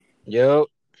Yo.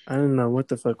 I don't know what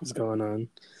the fuck was going on.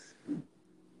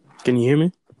 Can you hear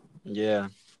me? Yeah.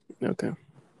 Okay.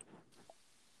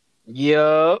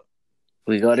 Yo.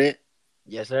 We got it.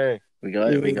 Yes, sir. We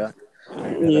got it. We got.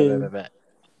 Yeah. Bet.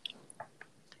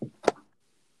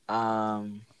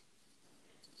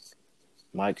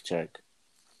 Mic check.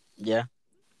 Yeah.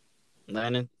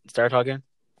 Landon, start talking.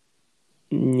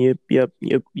 Yep.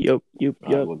 Alright,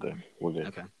 we're good.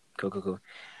 Okay. Cool.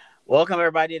 Welcome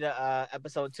everybody to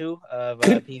episode 2 of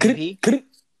PvP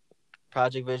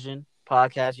Project Vision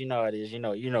podcast. You know it is. You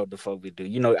know the fuck we do.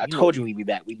 I told you we'd be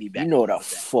back. We be back. You know the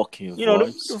fucking You know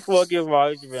the vibes. fucking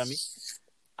vibes. You feel me?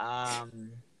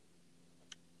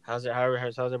 How's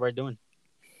everybody doing?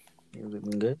 You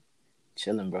been good?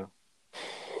 Chilling, bro.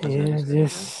 Yeah,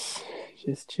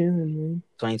 just chilling, man.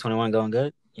 2021 going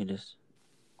good? You just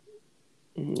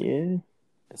Yeah.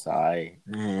 It's alright.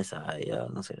 it's alright, yo.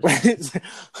 Don't say this.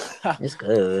 It's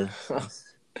good.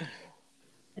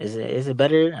 Is it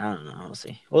better? I don't know.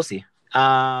 We'll see.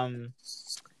 But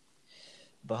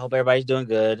hope everybody's doing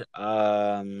good.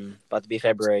 About to be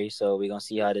February, so we're gonna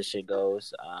see how this shit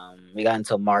goes. We got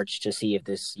until March to see if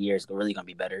this year is really gonna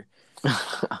be better.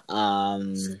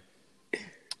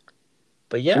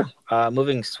 But yeah,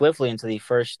 moving swiftly into the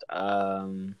first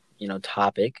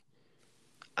topic.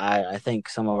 I think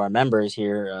some of our members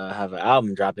here have an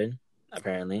album dropping,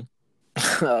 apparently.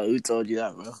 Who told you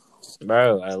that, bro?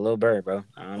 Bro, a little bird, bro.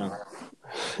 I don't know.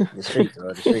 The streets,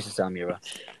 bro. The streets is telling me, bro.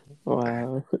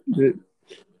 Wow.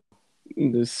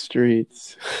 The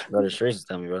streets. Bro, the streets is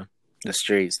telling me, bro. The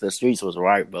streets was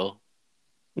right, bro.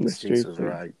 The streets was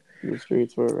right. The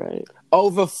streets were right.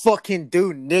 Over fucking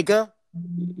dude, nigga.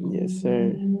 Yes,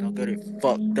 sir. Don't get it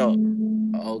fucked up.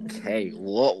 Okay,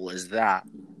 what was that?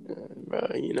 Bro,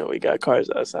 we got cars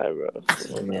outside, bro.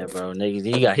 Yeah, bro.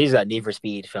 Niggas, he's got Need for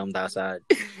Speed filmed outside.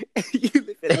 You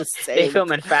live in the same. They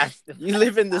filming fast. You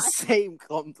live in the same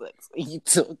complex. What are you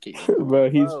talking? Bro,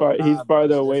 he's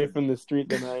farther away listen. from the street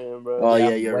than I am, bro. Oh,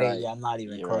 Yeah, you're right. Yeah, I'm not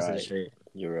even You're close to the right. street.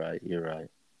 You're right.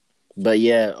 But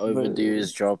yeah, Overdue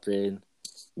is dropping.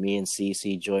 Me and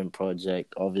CC joint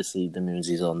project. Obviously, the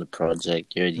music's on the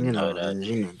project. You already know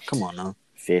that. Come on now.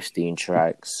 15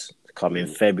 tracks coming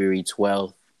February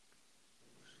 12th.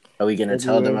 Are we gonna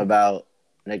tell them about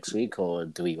next week or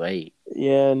do we wait?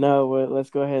 Yeah, no. Let's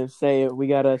go ahead and say it. We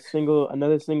got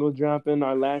another single dropping.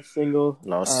 Our last single.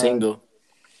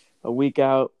 A week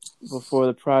out before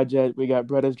the project. We got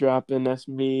Brothers dropping. That's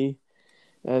me.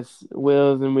 That's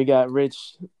Wills, and we got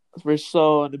Rich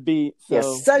Soul on the beat. So,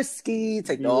 yes, Sirski.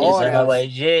 Take the order. My way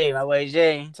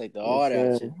J. Take the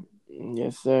order.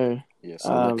 Yes, sir. Yeah,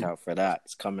 so look out for that.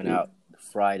 It's coming out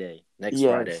Friday.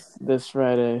 Friday. This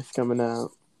Friday it's coming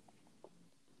out.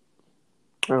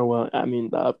 Oh well, I mean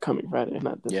the upcoming Friday,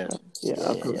 not this Friday. Yeah,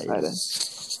 upcoming Friday.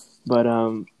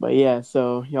 But yeah,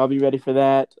 so y'all be ready for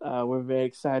that. We're very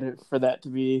excited for that to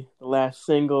be the last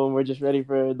single, and we're just ready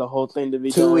for the whole thing to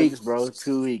be 2 weeks, bro.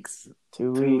 2 weeks.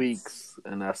 2 weeks,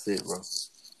 and that's it, bro.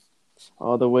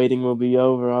 All the waiting will be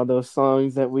over. All those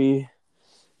songs that we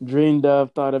dreamed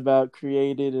of, thought about,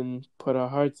 created, and put our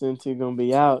hearts into gonna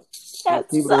be out. Yes,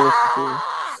 people to listen to.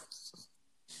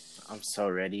 I'm so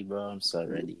ready, bro. I'm so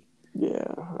ready. Yeah,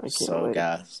 I can't wait.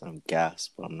 I'm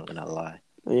gassed, but I'm not gonna lie.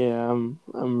 Yeah,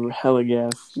 I'm hella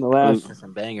gassed. There's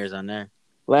some bangers on there.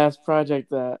 Last project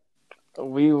that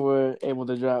we were able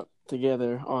to drop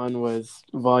together on was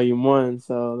Volume 1.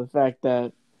 So the fact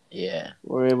that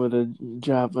we're able to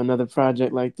drop another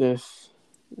project like this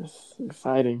is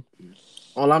exciting.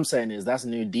 All I'm saying is that's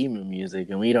new Demon music,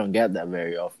 and we don't get that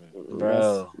very often,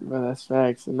 bro. That's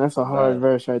facts, and that's a hard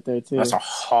verse right there too. That's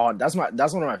one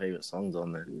of my favorite songs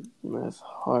on there. That's a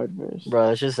hard verse,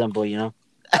 bro. It's just simple,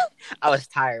 I was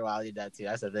tired while I did that too.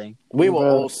 That's the thing. We were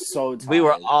all so tired. We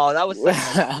were all. That was,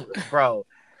 bro.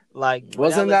 Like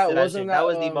wasn't that was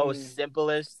the most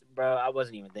simplest, bro. I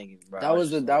wasn't even thinking, bro. That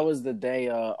was the day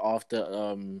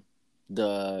after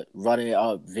the Running It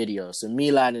Up video. So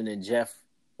me, Landon, and Jeff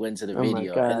went to the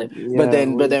video, but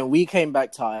then we came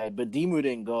back tired. But Dimu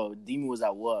didn't go. Dimu was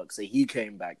at work, so he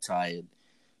came back tired.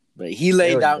 But he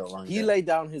laid down. He laid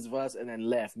down his verse and then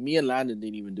left. Me and Landon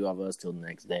didn't even do our verse till the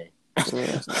next day.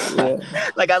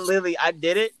 Like I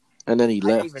did it, and then he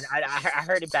left. I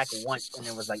heard it back once, and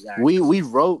it was like we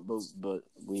wrote, but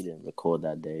we didn't record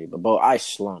that day. But I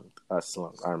slunk. I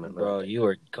remember. Bro, you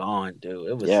were gone, dude.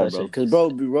 It was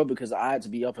we wrote because I had to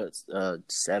be up at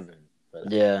 7.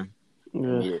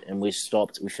 And we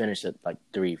stopped. We finished at like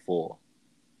 3-4.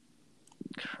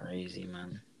 Crazy,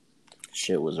 man.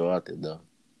 Shit was worth it though.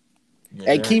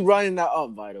 Hey, keep running that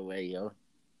up, by the way, yo.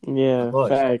 Yeah,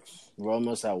 facts. We're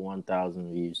almost at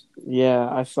 1,000 views. Yeah,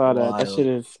 I saw that. That shit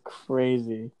is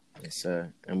crazy. Yes,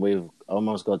 sir. And we've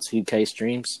almost got 2K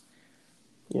streams.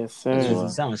 Yes, sir.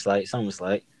 Something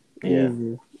slight. Yeah.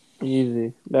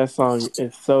 Easy. That song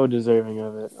is so deserving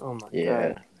of it. Oh my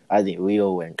god. I think we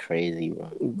all went crazy,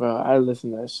 bro. Bro, I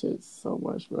listen to that shit so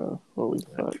much, bro. Holy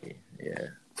fuck.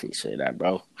 Appreciate that,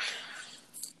 bro.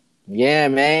 Yeah,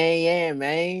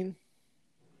 man.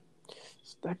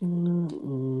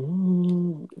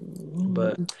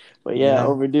 But yeah,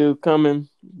 Overdue coming.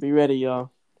 Be ready,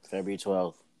 y'all. February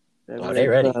 12th. They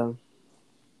ready.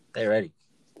 They ready.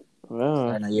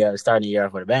 Well, starting the year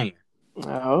off with a banger.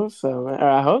 I hope so, man. Or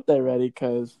I hope they're ready,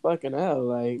 because fucking hell,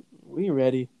 like, we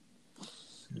ready.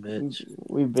 Bitch.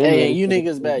 We've been ready. You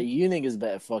niggas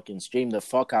better fucking stream the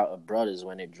fuck out of Brothers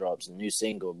when it drops. A new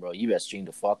single, bro. You better stream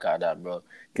the fuck out of that, bro.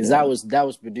 Because that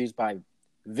was produced by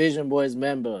Vision Boys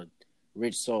member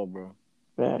Rich Soul, bro.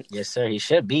 Facts. Yes, sir. He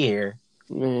should be here.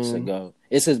 Man. So go.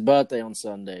 It's his birthday on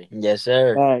Sunday. Yes,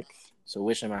 sir. Facts. So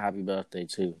wish him a happy birthday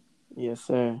too. Yes,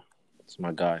 sir. It's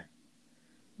my guy.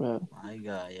 Well, my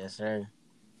God, yes, sir.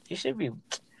 He should be.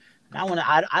 I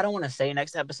don't want to say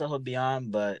next episode he'll be on,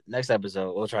 but next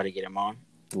episode we'll try to get him on.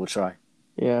 We'll try.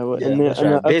 Yeah, we'll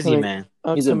try. Busy man.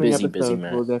 He's a busy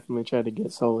man. We'll definitely try to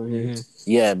get Soul in here.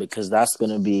 Mm-hmm. Yeah, because that's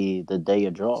gonna be the day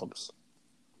it drops.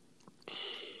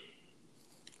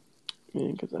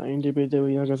 Man, because I ain't with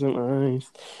y'all got some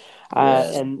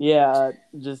eyes.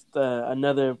 Just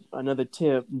another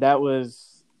tip. That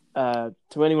was to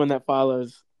anyone that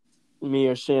follows me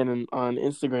or Shannon on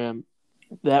Instagram.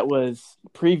 That was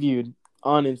previewed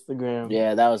on Instagram.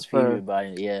 Yeah, that was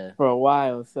previewed for a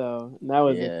while. So that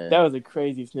was a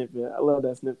crazy snippet. I love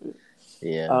that snippet.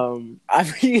 Yeah. I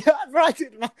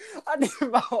did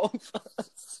my whole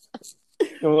verse.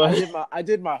 I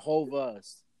did my whole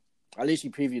verse. I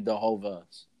literally previewed the whole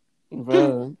verse.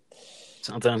 Bro.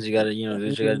 Sometimes you gotta, do what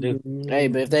you gotta do. Hey,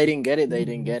 but if they didn't get it, they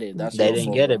didn't get it. They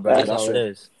didn't get it, bro. That's all it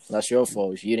is. That's your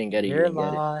fault. If you didn't get it, you didn't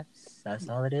get it. That's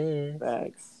all it is.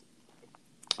 Facts.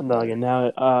 No, and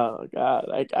now, oh god,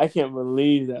 I can't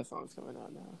believe that song's coming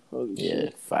out now. Holy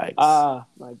shit. Facts. Ah,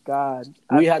 my god.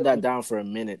 We had that down for a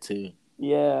minute too.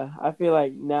 Yeah, I feel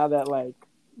like now that like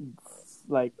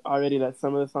already that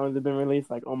some of the songs have been released,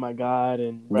 like Oh My God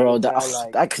and bro,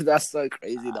 that's so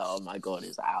crazy that Oh My God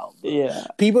is out. Bro. Yeah,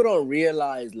 people don't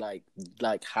realize like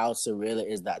how surreal it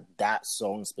is that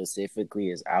song specifically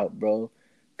is out, bro.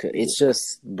 It's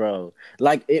just, bro,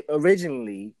 like it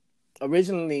originally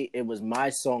it was my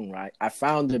song, right? I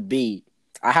found the beat,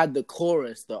 I had the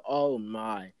chorus, the oh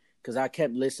my, because I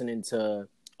kept listening to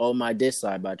Oh My This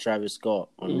Side by Travis Scott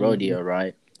on Rodeo,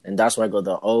 right? And that's where I got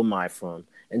the oh my from.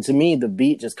 And to me, the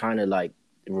beat just kind of like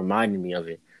reminded me of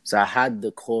it. So I had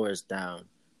the chorus down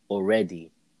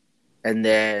already. And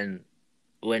then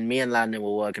when me and Landon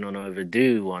were working on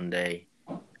Overdue one day,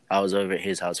 I was over at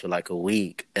his house for like a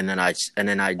week. And then I just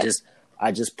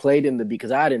played in the beat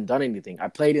because I hadn't done anything. I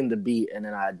played in the beat and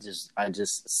then I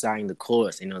just sang the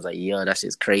chorus. And I was like, yo, that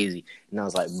shit's crazy. And I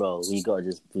was like, bro, we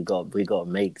gotta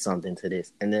make something to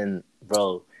this. And then,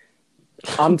 bro,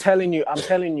 I'm telling you, I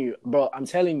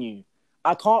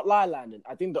can't lie, Landon.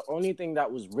 I think the only thing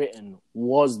that was written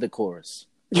was the chorus.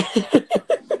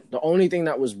 The only thing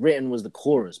that was written was the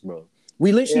chorus, bro.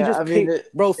 We literally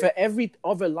picked, bro, for every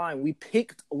other line, we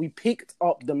picked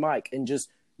up the mic and just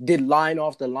did line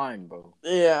after line, bro.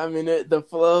 Yeah, I mean, the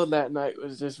flow that night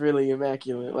was just really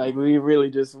immaculate. Like, we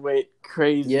really just went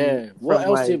crazy. Yeah. What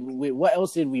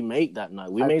else did we make that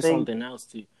night? We made something else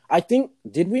too. I think,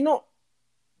 did we not?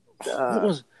 What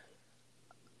was?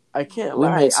 I can't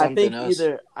lie. I think else.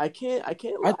 either I can't lie.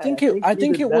 I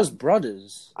think it was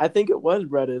Brothers. I think it was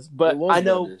Brothers, but I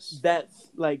know that's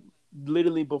like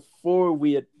literally before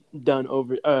we had done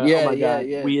over. Oh my god,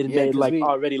 we had made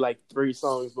already like 3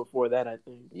 songs before that. I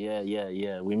think.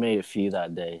 Yeah. We made a few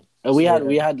that day. We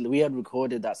had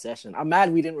recorded that session. I'm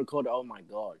mad we didn't record it. Oh my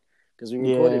god, because we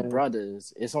recorded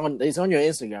Brothers. It's on your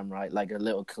Instagram, right? Like a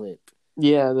little clip.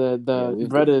 Yeah, the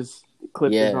Brothers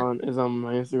clip is on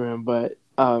my Instagram, but.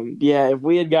 If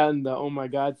we had gotten the Oh My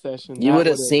God session, you would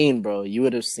have seen, bro. You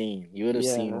would have seen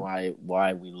why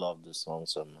we love this song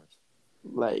so much.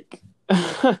 Like,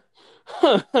 that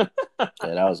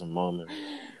was a moment.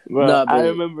 Bro, I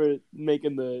remember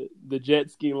making the jet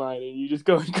ski line and you just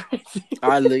going crazy.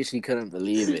 I literally couldn't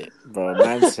believe it, bro.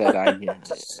 Man said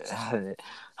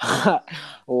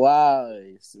wow.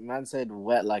 Man said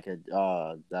wet like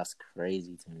that's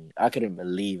crazy to me. I couldn't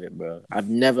believe it, bro. I've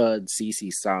never heard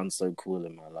CeCe sound so cool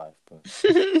in my life, bro.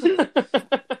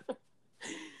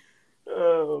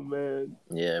 Oh, man.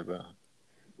 Yeah, bro.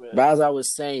 Man. But as I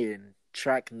was saying,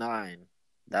 track 9,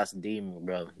 that's Demu,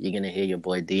 bro. You're gonna hear your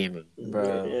boy Demu,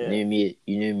 bro. Yeah. New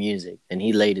music, and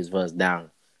he laid his verse down.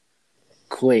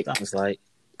 quick,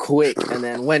 quick, and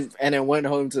then went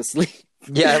home to sleep.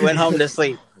 Yeah, I went home to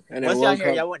sleep. And once y'all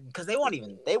hear, because they won't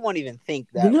even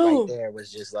think that right there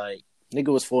was just like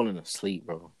nigga was falling asleep,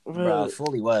 bro. Bro,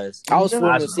 fully was. I was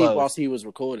falling asleep whilst he was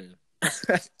recording.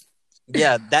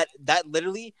 Yeah, that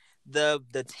literally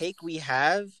the take we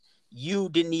have. You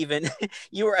didn't even.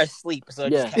 You were asleep, so it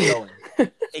just kept going.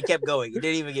 It kept going. It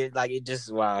didn't even get like it. Just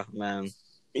wow, man.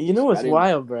 You know what's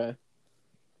wild, bro?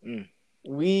 I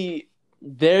mean,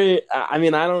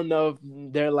 I don't know if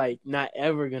they're like not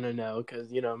ever gonna know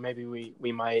because maybe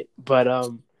we might, but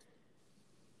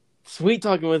Sweet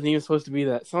Talking Wasn't even supposed to be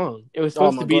that song. It was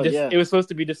supposed to be. It was supposed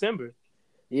to be December.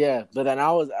 Yeah, but then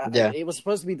it was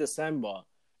supposed to be December,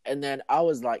 and then I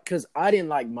was like, because I didn't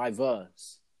like my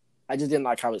verse. I just didn't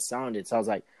like how it sounded. So I was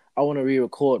like, I want to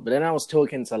re-record. But then I was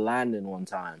talking to Landon one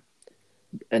time.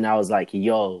 And I was like,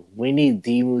 yo, we need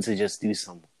Demu to just do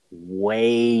some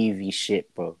wavy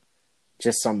shit, bro.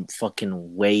 Just some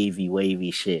fucking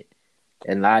wavy shit.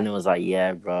 And Landon was like,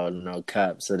 yeah, bro, no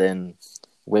cap. So then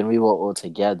when we were all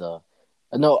together,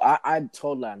 I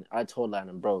told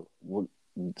Landon, bro, we'll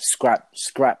scrap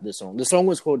the song. The song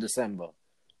was called December.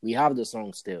 We have the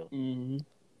song still. Mm-hmm.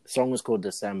 The song was called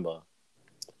December.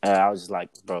 I was just like,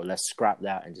 bro, let's scrap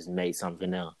that and just make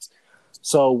something else.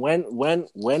 So when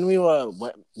we were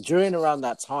during around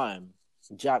that time,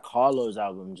 Jack Harlow's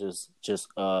album just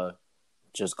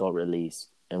got released,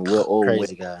 and we're all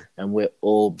crazy guy, and we're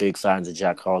all big fans of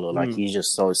Jack Harlow. Like he's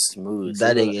just so smooth.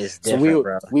 That is different,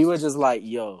 bro. We were just like,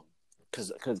 yo,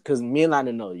 because me and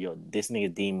Landon know, yo, this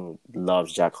nigga Demu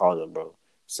loves Jack Harlow, bro.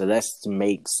 So let's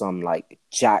make some like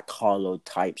Jack Harlow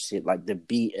type shit, like the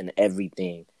beat and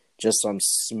everything. Just some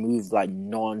smooth, like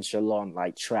nonchalant,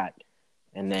 like track,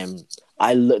 and then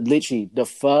I literally the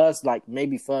first, like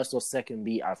maybe first or second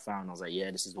beat I found, I was like, yeah,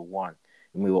 this is the one,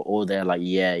 and we were all there, like,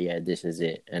 yeah, this is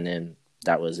it, and then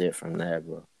that was it from there,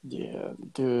 bro. Yeah,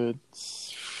 dude,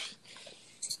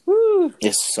 woo.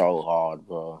 It's so hard,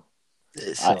 bro.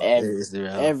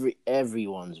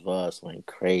 Everyone's verse went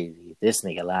crazy. This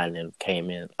nigga Landon came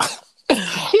in.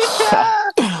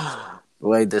 The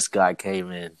way this guy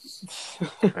came in,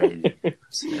 crazy.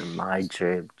 My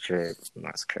trip,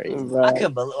 that's crazy. Right. I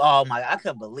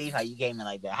couldn't believe how you came in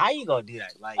like that. How you gonna do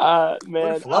that? Like,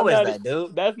 man, what flow is that,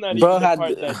 dude? That's not even the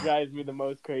part that drives me the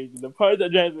most crazy. The part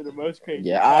that drives me the most crazy.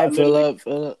 Yeah, I fill up.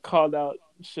 Called out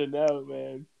Chanel,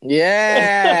 man.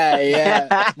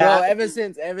 Yeah. Bro, ever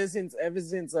since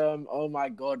oh my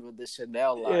god, with the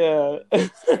Chanel line. Yeah.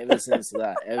 Ever since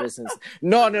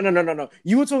No.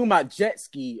 You were talking about jet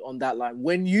ski on that line.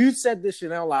 When you said the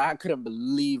Chanel line, I couldn't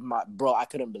believe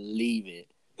it.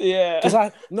 Yeah.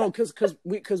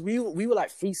 Because we were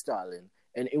like freestyling.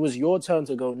 And it was your turn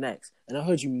to go next. And I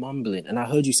heard you mumbling. And I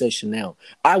heard you say Chanel.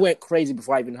 I went crazy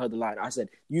before I even heard the line. I said,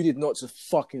 you did not just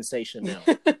fucking say Chanel.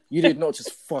 You did not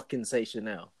just fucking say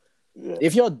Chanel. Yeah.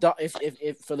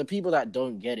 If for the people that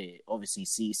don't get it, obviously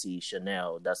CC,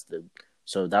 Chanel,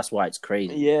 so that's why it's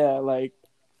crazy. Yeah,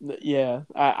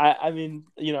 I mean,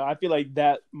 I feel like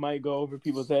that might go over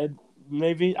people's head.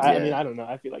 Maybe. Yeah. I mean, I don't know.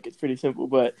 I feel like it's pretty simple,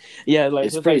 but yeah, like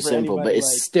it's pretty simple, but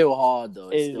it's still hard though.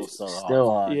 It's still so hard. Still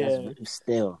hard. Yeah.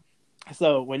 Still.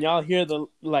 So when y'all hear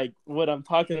what I'm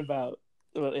talking about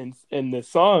in the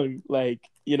song, like,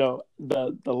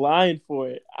 the line for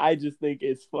it, I just think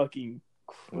it's fucking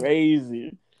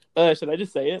crazy. Should I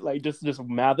just say it? Like just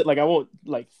mouth it? Like I won't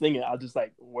like sing it. I'll just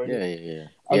like word it. Yeah.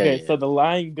 Okay, yeah. So the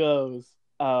line goes,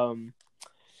 because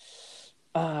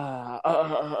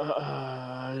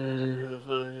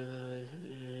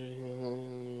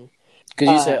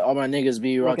you said all my niggas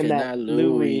be rocking that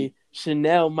Louis.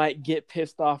 Chanel might get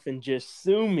pissed off and just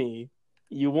sue me.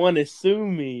 You want to sue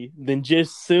me, then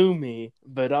just sue me.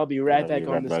 But I'll be right back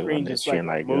on the screen just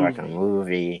like a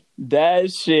movie.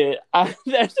 That shit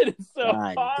is so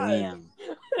God hard. Damn.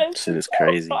 That shit is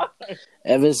crazy.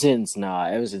 Ever since,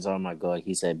 oh my god,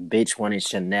 he said, bitch wanted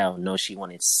Chanel, no, she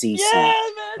wanted CC. Yeah,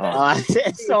 man.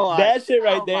 It's so hard. That shit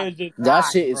right there is just... That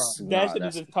shit is... That shit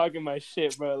is just talking my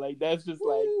shit, bro. Like, that's just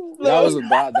like... That was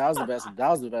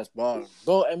the best bar.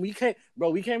 Bro, and we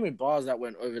came with bars that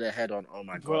went over their head on, oh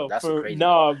my god, bro, that's crazy.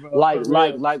 No, bro. Like,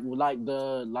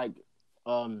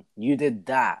 you did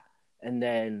that, and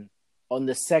then... On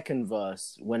the second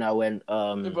verse, when I went,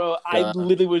 bro, I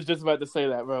literally was just about to say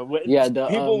that, bro.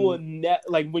 People will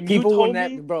when people you told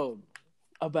me, bro,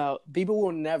 about people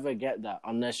will never get that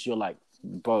unless you're like,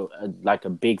 bro, like a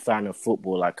big fan of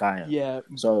football, like I am. Yeah.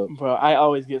 So, bro, I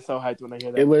always get so hyped when I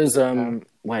hear that. It was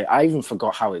wait, I even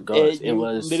forgot how it goes. It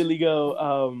was literally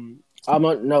go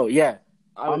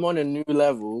I'm on a new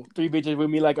level. 3 bitches with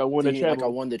me like I won the treble. Like I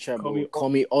won the treble. Call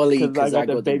me Ollie because I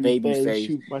got the baby face.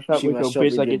 Shoot my shot with your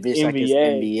bitch like it's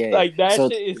NBA. Like that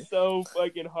shit is so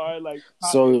fucking hard. Like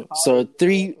so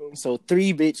three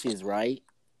bitches, right?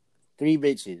 3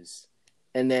 bitches,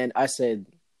 and then I said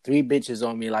 3 bitches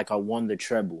on me like I won the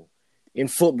treble. In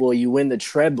football, you win the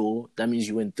treble. That means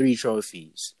you win 3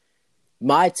 trophies.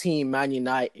 My team, Man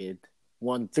United,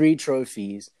 won 3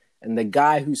 trophies. And the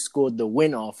guy who scored the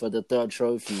winner for the 3rd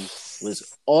trophy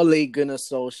was Ole Gunnar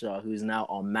Solskjaer, who's now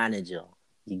our manager.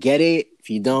 You get it?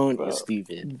 If you don't, you're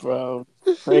stupid. Bro,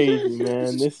 crazy,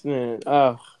 man. This man,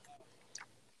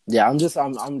 Yeah, I'm just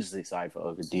excited for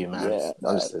Overdue, man. Yeah,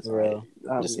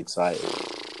 I'm just excited.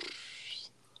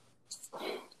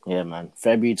 Yeah, man.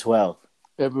 February 12th.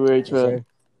 February 12th.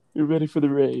 You ready for the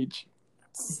rage?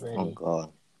 Ready. Oh,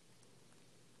 God.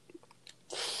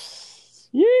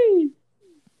 Yay!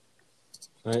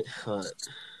 Right. All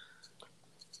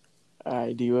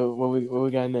right, D. What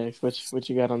we got next? What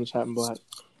you got on the chopping block?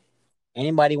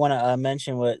 Anybody want to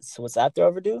mention what's after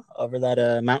Overdue over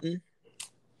that mountain?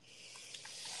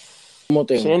 One more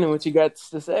thing, Shannon. What you got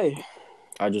to say?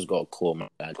 I just got a call, my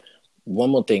bad. One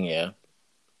more thing, yeah.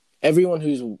 Everyone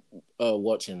who's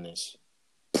watching this,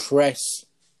 press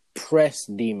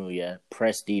Demu, yeah.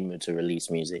 Press Demu to release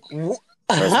music. Press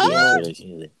Demu to release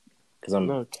music. Because I'm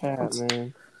no cat,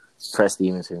 man. Press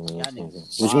Demu to release music.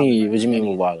 What you mean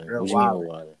we're wilding? What you mean we're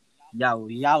wilding? Yo,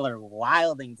 y'all are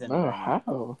wilding to me. Bro,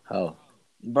 how?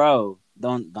 Bro,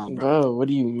 don't. Bro, what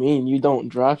do you mean? You don't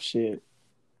drop shit.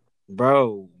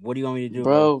 Bro, what do you want me to do?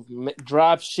 Bro,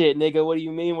 drop shit, nigga. What do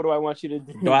you mean? What do I want you to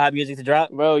do? Do I have music to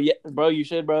drop? Bro, yeah, bro, you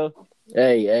should, bro.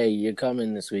 Hey, you're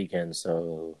coming this weekend,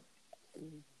 so.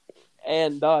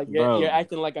 And dog, you're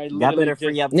acting like I literally just...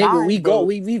 free up time. Nigga,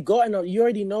 we've got. You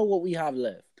already know what we have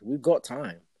left. We've got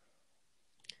time.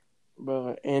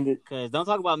 Bro, and because don't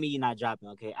talk about me not dropping.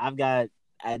 Okay, I've got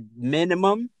at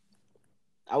minimum.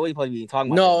 I wouldn't probably be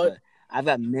talking about this, but I've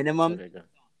got minimum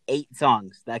 8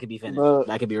 songs that could be finished. Bro,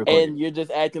 that could be recorded. And you're just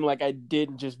acting like I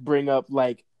didn't just bring up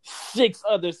like 6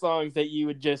 other songs that you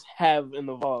would just have in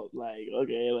the vault. Like,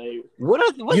 okay, like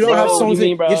what you don't have songs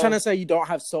in, bro? You're trying to say you don't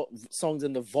have songs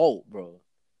in the vault, bro?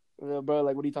 Bro,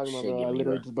 like, what are you talking about, bro? I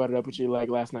literally just brought it up with you like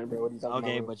last night, bro. What are you talking about?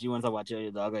 Okay, but you want to talk about your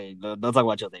dog? Okay, don't talk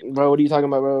about your thing, bro. What are you talking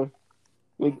about, bro?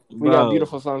 We got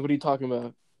beautiful songs. What are you talking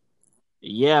about?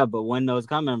 Yeah, but when those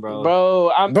coming, bro?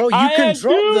 Bro, you can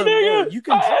drop them, bro. You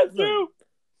can drop them,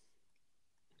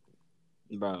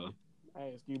 bro.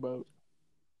 I ask you, bro.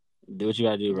 Do what you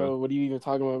gotta do, bro. What are you even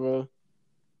talking about, bro?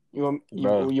 You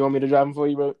want me to drop them for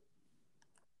you, bro?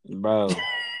 Bro,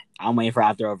 I'm waiting for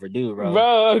After Overdue, bro.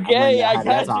 Bro, okay, I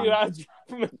got you.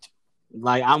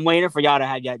 Like, I'm waiting for y'all to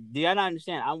have y'all. Do y'all not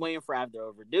understand? I'm waiting for After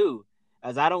Overdue.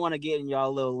 As I don't want to get in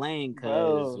y'all little lane,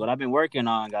 because what I've been working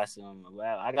on got some.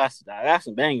 Well, I got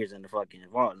some bangers in the fucking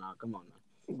vault now. Come on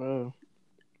now, bro.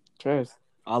 Trust.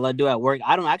 All I do at work,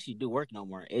 I don't actually do work no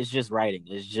more. It's just writing.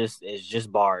 It's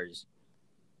just bars.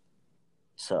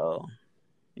 So,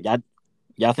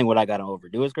 y'all think what I got on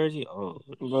Overdue is crazy? Oh,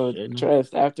 bro, shit,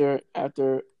 trust. After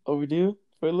Overdue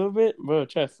for a little bit, bro.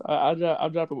 Trust. I'll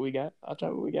drop what we got.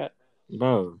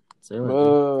 Bro.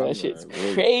 Bro, that shit's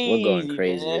crazy. We're going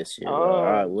crazy man. this year, bro. All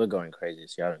right, we're going crazy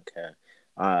this year. I don't care.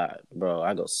 Bro,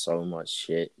 I got so much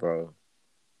shit, bro.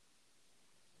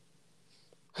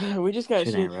 We just got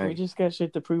shit. Right. We just got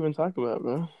shit to prove and talk about,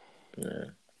 bro. Yeah.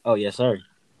 Oh yes, sir.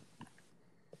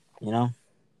 You know,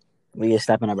 we just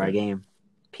stepping up our game,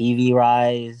 PV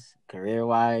wise, career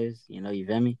wise. You know, you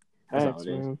feel me? That's all it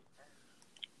is.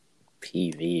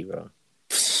 PV, bro.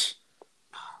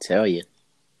 Tell you.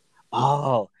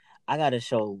 Oh. I gotta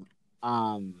show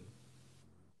Landon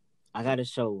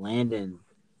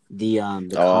the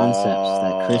concepts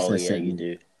that Chris has sent me. You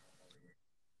do.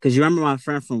 Cause you remember my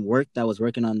friend from work that was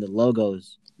working on the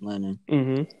logos, Landon.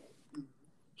 Mm-hmm.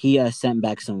 He sent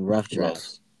back some rough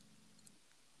drafts.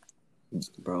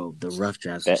 Bro, the rough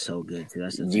drafts are so good too.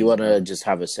 Do you want to just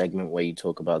have a segment where you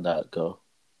talk about that? Go.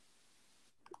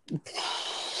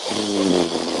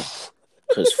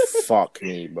 Cause fuck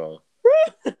me, bro.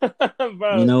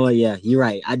 You know what? Yeah, you're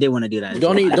right. I did want to do that.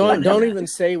 Don't even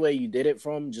say where you did it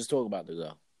from. Just talk about the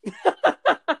girl.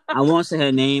 I won't say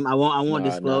her name. I won't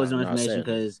disclose no information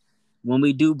because when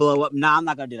we do blow up, I'm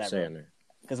not gonna do that.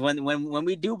 Because when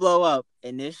we do blow up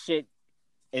and this shit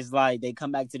is like they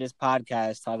come back to this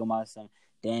podcast talking about some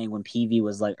dang when PV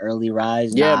was like early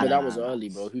rise. Yeah, but that was early,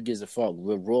 bro. Who gives a fuck?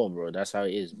 We're raw, bro. That's how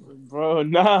it is, bro. Bro,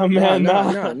 man,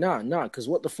 nah. Because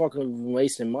what the fuck are we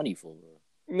wasting money for,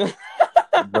 bro?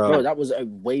 Bro, that was a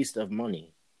waste of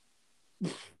money.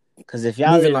 Because if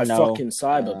y'all didn't like know, fucking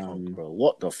Cyberpunk, bro,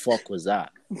 what the fuck was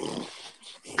that?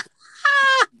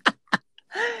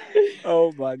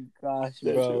 Oh my gosh,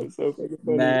 bro! That shit was so fucking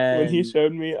funny. Man. When he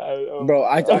showed me,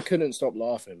 I couldn't stop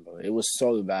laughing, bro. It was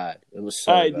so bad. It was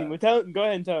so bad. Go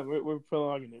ahead and tell him. We're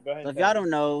prolonging it. Go ahead. So if y'all don't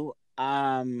know,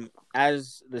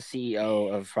 as the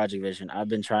CEO of Project Vision, I've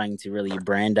been trying to really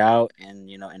brand out and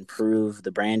improve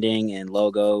the branding and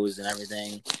logos and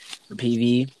everything for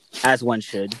PV, as one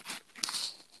should.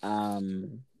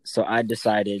 So I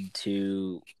decided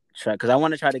to try, because I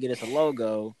want to try to get us a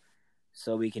logo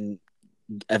so we can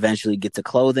eventually get to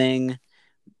clothing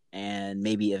and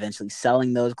maybe eventually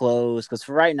selling those clothes. Because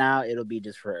for right now, it'll be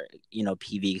just for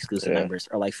PV exclusive members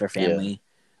or like for family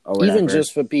or whatever. Even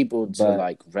just for people to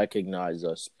like recognize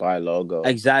us by logo.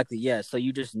 Exactly. Yeah. So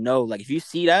you just know, like, if you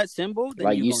see that symbol, then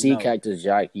like you see know. Cactus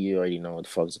Jack, you already know what the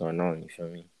fuck's going on. You feel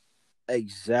me?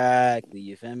 Exactly.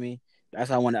 You feel me? That's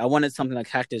what I wanted. I wanted something like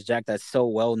Cactus Jack that's so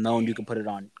well known you can put it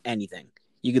on anything.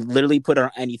 You could literally put it on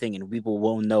anything and people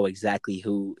won't know exactly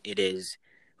who it is,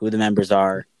 who the members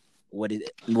are, what it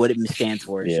stands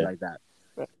for, and shit like that.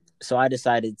 So I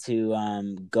decided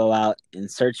to go out and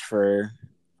search for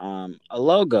a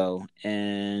logo,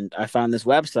 and I found this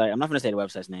website. I'm not going to say the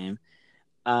website's name.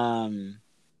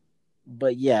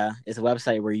 But yeah, it's a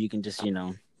website where you can just,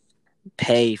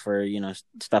 pay for,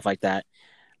 stuff like that.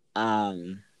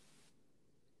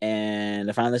 And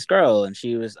I found this girl, and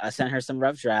I sent her some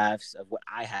rough drafts of what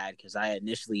I had, because I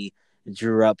initially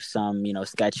drew up some,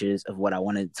 sketches of what I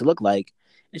wanted it to look like.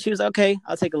 And she was okay,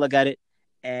 I'll take a look at it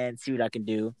and see what I can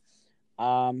do.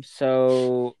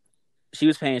 So she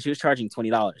was charging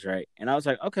 $20, right? And I was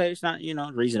like, okay, it's not,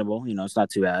 reasonable, it's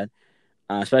not too bad.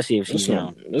 Especially if she's,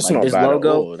 it's not this bad logo.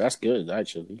 At all. That's good,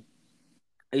 actually.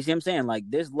 You see what I'm saying? Like,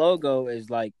 this logo is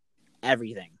like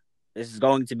everything. This is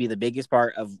going to be the biggest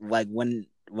part of like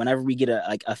whenever we get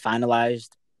a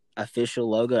finalized official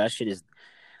logo. That shit is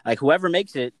like, whoever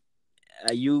makes it,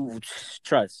 you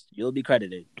trust, you'll be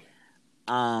credited.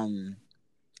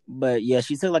 But yeah,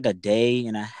 she took like a day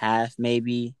and a half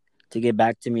maybe to get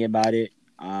back to me about it.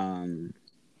 And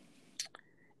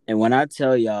when I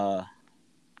tell y'all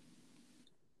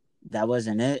that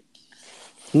wasn't it.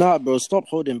 Nah, bro, stop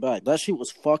holding back. That shit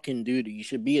was fucking doo-doo. You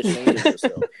should be ashamed of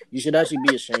yourself. You should actually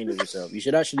be ashamed of yourself. You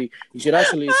should actually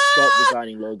stop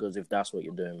designing logos if that's what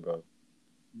you're doing, bro.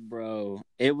 Bro,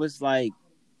 it was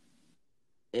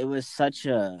such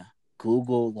a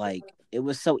Google, like, it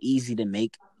was so easy to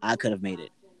make. I could have made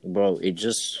it. Bro,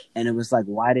 and it was like,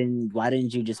 why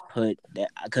didn't you just put that?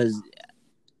 Because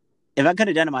if I could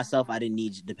have done it myself, I didn't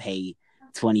need to pay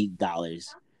 $20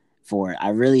 for it. I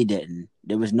really didn't.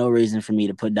 There was no reason for me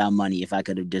to put down money if I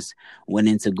could have just went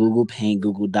into Google Paint,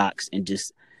 Google Docs, and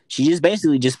she just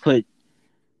basically just put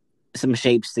some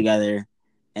shapes together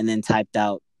and then typed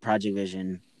out Project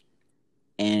Vision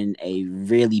in a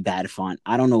really bad font.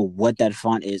 I don't know what that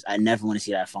font is. I never want to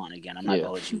see that font again. I'm not gonna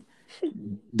hold you.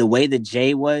 The way the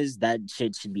J was, that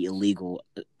shit should be illegal.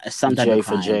 Some type of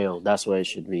crime. J for jail. That's what it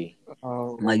should be.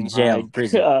 Like jail,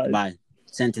 prison, goodbye,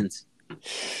 sentence.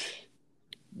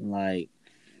 Like,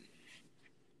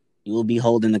 you will be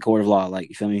holding the court of law. Like,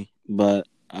 you feel me? But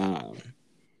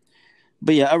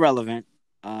yeah, irrelevant.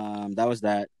 That was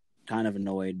that. Kind of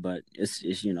annoyed, but it's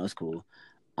it's cool.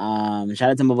 Shout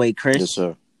out to my boy Chris. Yes,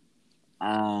 sir.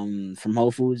 From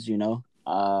Whole Foods,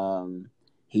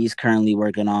 he's currently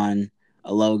working on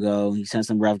a logo. He sent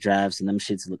some rough drafts, and them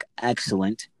shits look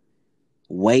excellent.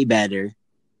 Way better.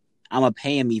 I'm going to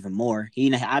pay him even more.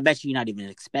 I bet you're not even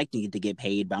expecting it to get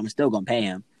paid, but I'm still going to pay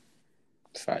him.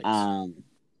 Facts.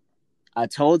 I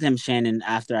told him, Shannon,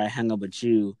 after I hung up with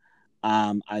you,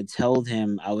 I told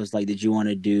him, I was like, did you want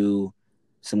to do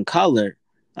some color?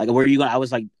 Like, were you going to, I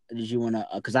was like, did you want to,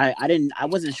 because I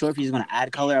wasn't sure if he was going to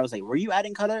add color. I was like, were you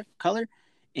adding color? And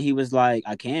he was like,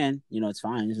 I can, it's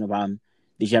fine. There's no problem.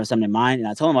 Did you have something in mind? And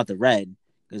I told him about the red,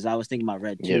 because I was thinking about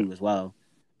red too as well.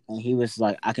 And he was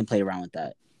like, I can play around with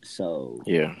that. So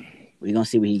yeah, we're going to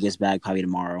see when he gets back, probably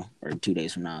tomorrow or 2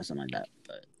 days from now or something like that.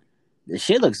 But the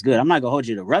shit looks good. I'm not going to hold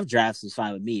you. The rough drafts was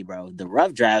fine with me, bro. The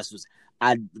rough drafts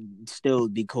I'd still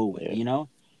be cool with,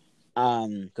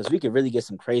 because we could really get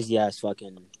some crazy ass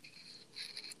fucking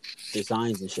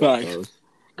designs and shit, bro.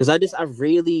 Because I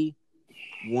really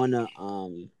want to,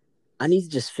 I need to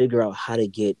just figure out how to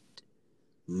get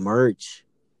merch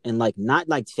and like not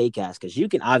like fake ass, because you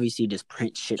can obviously just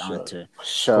print shit onto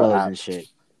clothes and shit.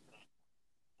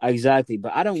 Exactly,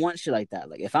 but I don't want shit like that.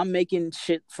 Like, if I'm making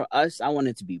shit for us, I want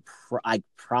it to be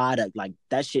product. Like,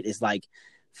 that shit is like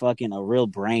fucking a real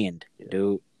brand,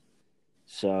 dude.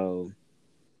 So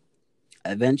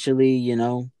eventually,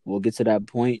 we'll get to that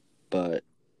point. But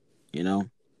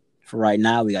for right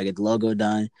now, we gotta get the logo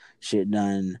done, shit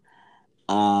done.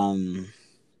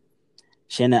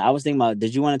 Shannon, I was thinking about.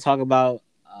 Did you want to talk about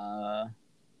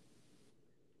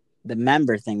the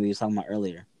member thing we was talking about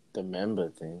earlier? The member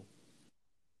thing.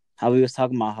 How we was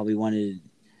talking about how we wanted,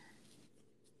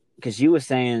 because you were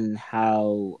saying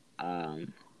how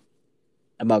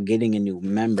about getting a new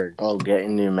member. Oh,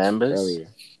 getting new members earlier.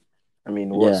 I mean,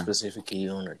 what specifically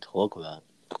you want to talk about?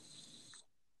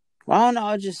 Well, I don't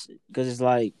know. Just because it's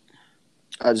like,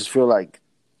 I just feel like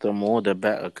the more the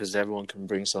better, because everyone can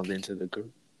bring something to the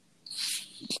group.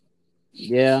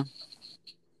 Yeah,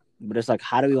 but it's like,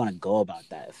 how do we want to go about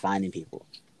that? Finding people.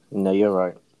 No, you're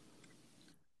right.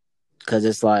 Because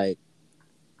it's like,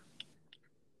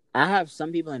 I have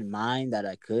some people in mind that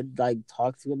I could like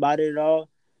talk to about it at all,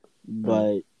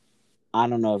 but I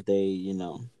don't know if they, you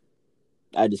know,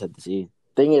 I just have to see.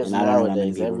 Thing is,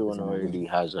 nowadays everyone already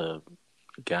has a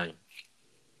gang.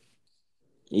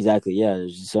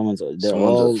 Everyone's always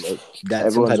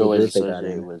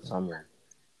associated with someone.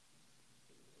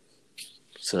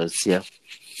 So it's, yeah.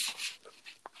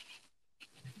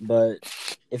 But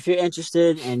if you're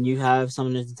interested and you have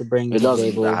something to bring to the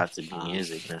table, it doesn't have to be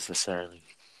music necessarily.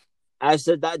 I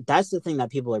said that's the thing that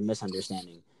people are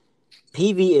misunderstanding.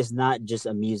 PV is not just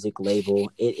a music label.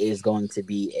 It is going to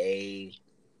be a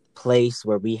place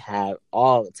where we have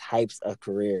all types of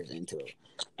careers into it.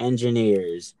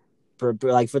 Engineers,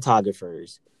 like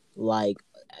photographers, like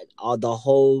all the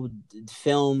whole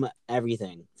film,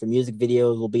 everything. For music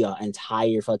videos will be an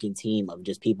entire fucking team of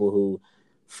just people who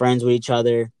friends with each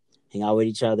other, hang out with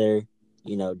each other,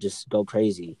 you know, just go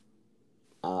crazy.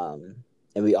 And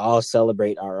we all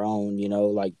celebrate our own, you know,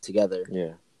 like together.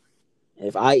 Yeah.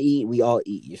 If I eat, we all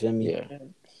eat. You feel me? Yeah.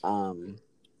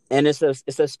 And it's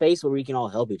a space where we can all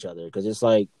help each other, because it's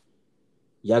like,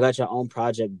 y'all got your own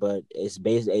project, but it's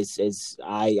based. It's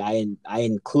I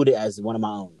include it as one of my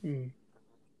own,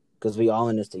 because we all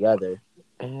in this together.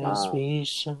 As we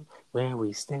show where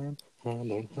we stand.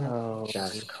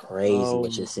 That's crazy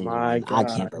what you're saying. I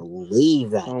can't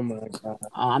believe that. Oh my god!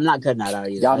 I'm not cutting that out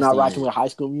either. Y'all not rocking with High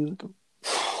School Musical?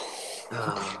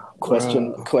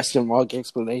 Question mark,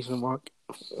 explanation mark.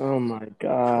 Oh my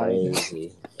god!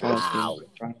 Crazy. Wow.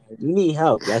 You need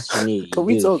help. Yes, you need. Can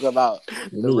we talk about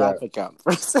the rap account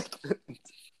for a second?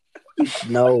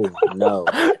 No.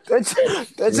 That's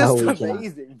just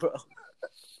amazing, bro.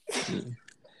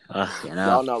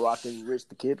 Y'all not rocking Rich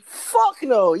the Kid? Fuck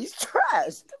no, he's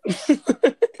trash.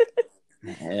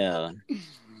 Hell,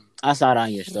 I saw it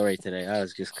on your story today. I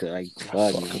was just like,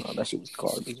 fuck no, that shit was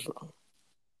garbage, bro.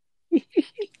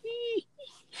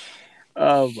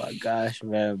 Oh my gosh,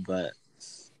 man! But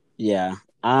yeah,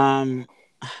 I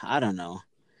don't know.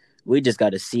 We just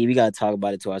got to see. We got to talk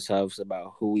about it to ourselves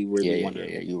about who we really want.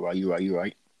 Yeah. You're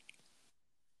right.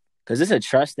 Because it's a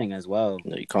trust thing as well.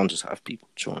 No, you can't just have people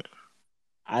join.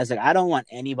 I was like, I don't want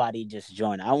anybody just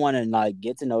join. I want to like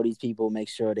get to know these people, make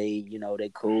sure they, you know,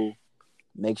 they cool,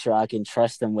 make sure I can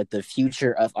trust them with the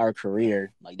future of our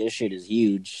career. Like, this shit is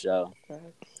huge. So,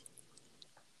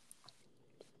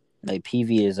 like,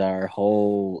 PV is our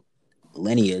whole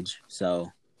lineage.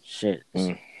 So, shit,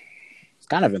 it's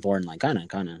kind of important. Like, kind of,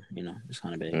 you know, it's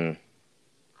kind of big.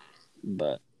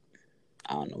 But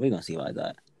I don't know. We're gonna see about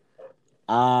that.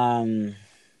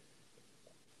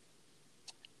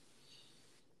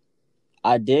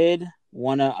 I did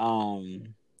wanna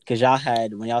cause y'all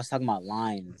had, when y'all was talking about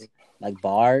lines, like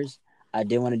bars, I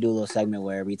did want to do a little segment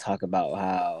where we talk about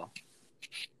how,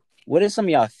 what are some of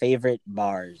y'all favorite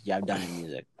bars y'all done in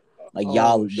music? Like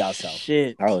y'all self.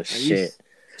 Shit. Oh shit.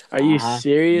 Are you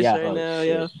serious right now,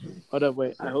 yo? Hold up,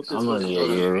 wait. I hope this I'm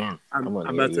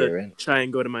about to try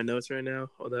and go to my notes right now.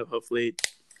 Hold up, hopefully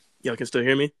y'all can still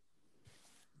hear me.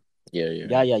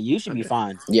 Yeah. You should be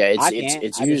fine. Yeah,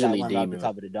 it's usually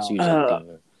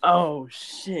Demu. Oh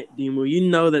shit, Demu. You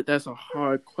know that's a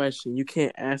hard question. You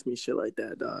can't ask me shit like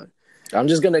that, dog. I'm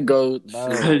just gonna go through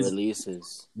the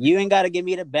releases. You ain't gotta give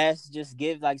me the best. Just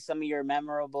give like some of your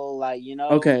memorable, like, you know.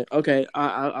 Okay.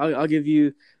 I'll give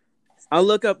you. I'll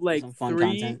look up like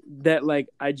three content that like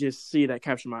I just see that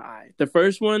capture my eye. The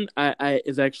first one I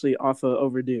is actually off of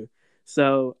Overdue.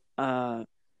 So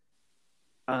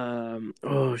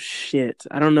oh shit,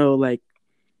 I don't know, like,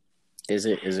 is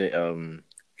it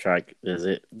track, is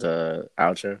it the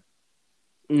outro?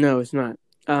 No, it's not.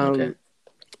 Okay.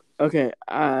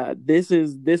 This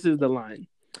is the line.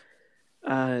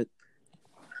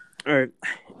 Or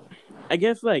I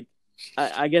guess like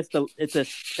I guess it's a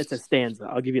stanza.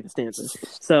 I'll give you the stanza.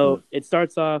 So it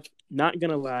starts off, not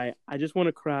gonna lie, I just want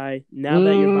to cry now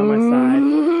that you're by my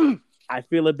side. I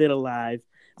feel a bit alive.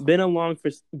 Been alone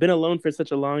for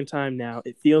such a long time now.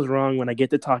 It feels wrong when I get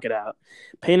to talk it out.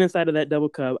 Pain inside of that double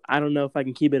cup. I don't know if I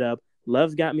can keep it up.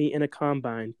 Love's got me in a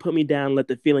combine. Put me down, let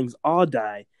the feelings all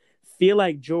die. Feel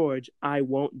like George, I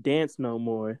won't dance no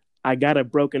more. I got a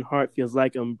broken heart, feels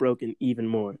like I'm broken even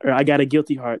more. Or I got a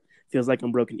guilty heart, feels like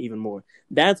I'm broken even more.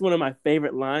 That's one of my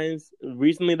favorite lines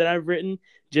recently that I've written,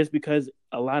 just because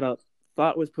a lot of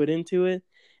thought was put into it.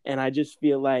 And I just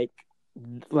feel like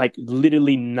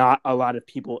literally not a lot of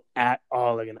people at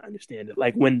all are going to understand it.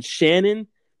 Like when Shannon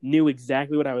knew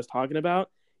exactly what I was talking about,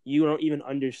 you don't even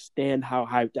understand how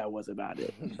hyped I was about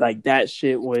it. Like that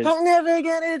shit was. I'm never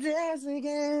gonna dance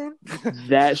again.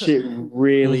 That shit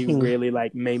really, really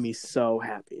like made me so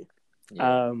happy.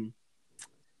 Yeah.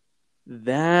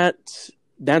 That's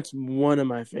one of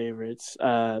my favorites.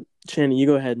 Shannon, you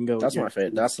go ahead and go. That's my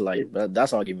favorite. That's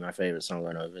arguably my favorite song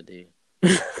on Overdue.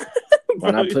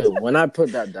 When I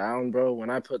put that down, bro. When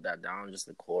I put that down, just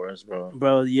the chorus, bro.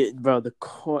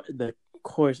 The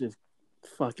chorus is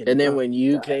fucking. And then when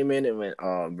you came in and went,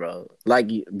 oh, bro, oh my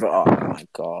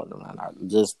god, man, I'm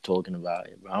just talking about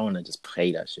it, bro. I want to just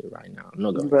play that shit right now. I'm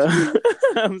not going to.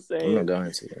 I'm not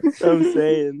going to. I'm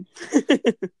saying.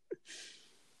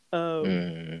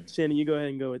 Shannon, you go ahead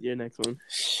and go with your next one.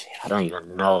 Shit, I don't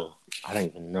even know.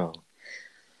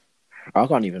 I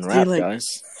can't even rap, guys.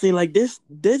 See, like this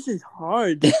is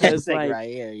hard because like right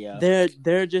here, yo.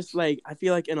 They're just like, I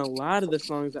feel like in a lot of the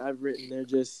songs that I've written, they're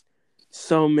just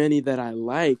so many that I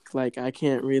like. Like I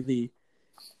can't really,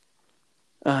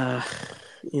 I'm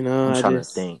trying to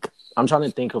think. I'm trying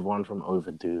to think of one from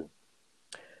Overdue.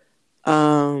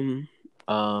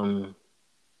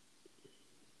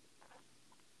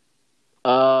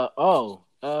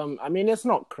 I mean, it's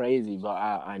not crazy, but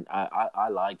I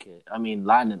like it. I mean,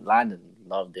 Landon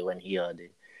loved it when he heard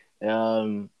it.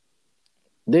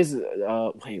 This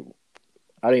wait,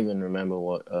 I don't even remember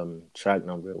what track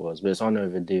number it was, but it's on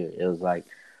Overdue. It was like,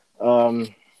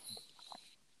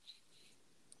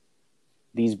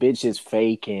 these bitches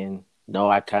faking. No,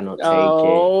 I cannot take it.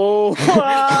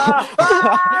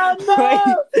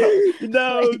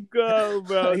 No, go,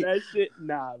 bro. That shit,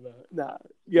 nah, bro, nah.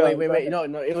 Yo, wait. No.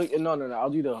 I'll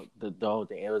do the whole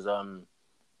thing. It was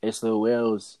it's the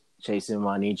wheels chasing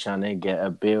money, trying to get a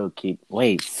bill.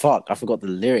 Fuck, I forgot the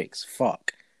lyrics.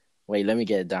 Fuck. Wait, let me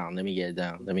get it down. The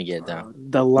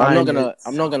line.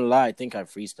 I'm not gonna lie. I think I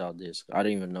freestyled this. I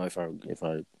don't even know if I.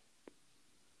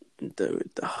 Dude,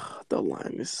 the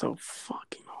line is so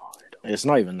fucking hard. It's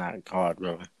not even that hard,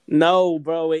 bro. No,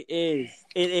 bro, it is.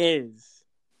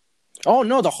 Oh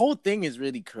no, the whole thing is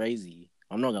really crazy.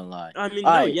 I'm not gonna lie. I mean,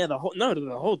 the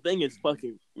whole thing is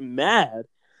fucking mad.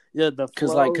 Yeah,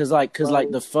 cause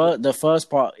the first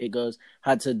part it goes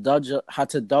had to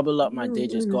double up my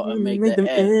digits, gotta make the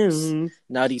ends.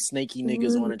 Now these snaky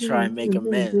niggas want to try and make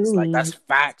amends. Like that's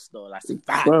facts though. That's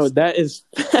facts, bro. That is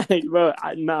fact, bro.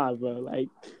 Bro. Like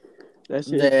that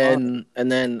shit. Then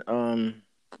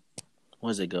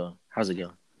how's it go?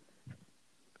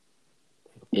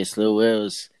 It's Lil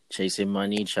Wills chasing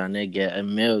money, trying to get a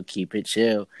meal, keep it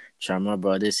chill. Try my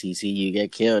brother, CC, you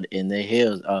get killed in the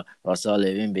hills. Also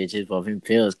living bitches, popping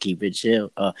pills, keep it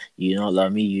chill. You don't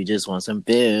love me, you just want some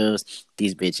bills.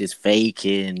 These bitches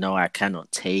faking, no, I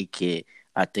cannot take it.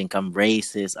 I think I'm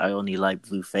racist, I only like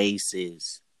blue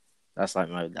faces. That's like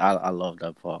I love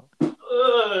that part.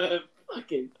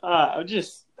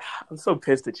 I'm so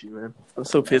pissed at you, man. I'm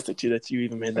so pissed at you that you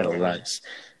even made that line.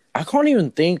 I can't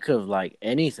even think of like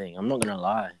anything. I'm not gonna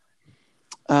lie.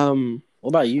 What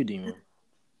about you, Demon?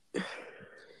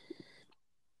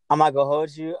 I'm not gonna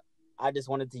hold you. I just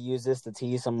wanted to use this to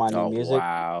tease some of my new music.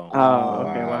 Wow.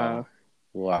 Okay,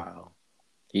 wow.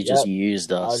 You just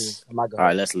used us. All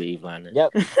right, let's leave, Landon.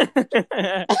 Yep. Fuck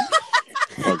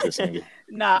this nigga.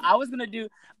 Nah, I was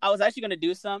actually gonna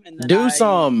do some, and then do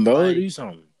some.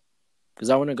 Because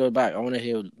I want to go back. I want to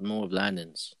hear more of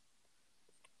Landon's.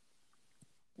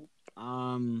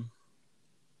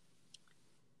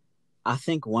 I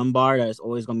think one bar that is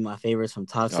always gonna be my favorite is from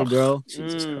Toxic Girl.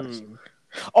 Jesus Christ.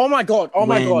 Oh my god.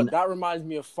 That reminds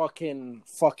me of fucking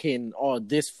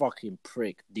this fucking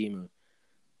prick, Demon.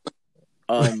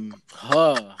 Her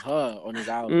on his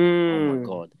album. Oh my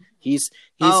god. He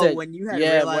said when you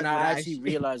had when I actually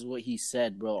realized what he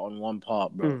said, bro, on one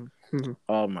part, bro.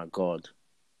 Oh my god.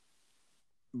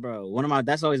 Bro, one of my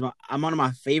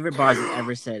favorite bars I've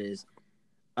ever said is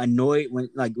annoyed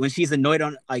when she's annoyed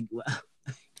on like.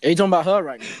 Are you talking about her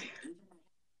right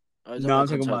now? No, I'm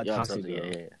talking about Toxic Girl.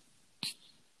 Yeah.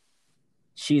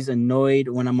 She's annoyed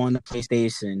when I'm on the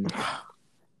PlayStation,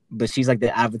 but she's like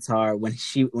the avatar when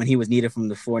he was needed from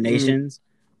the Four Nations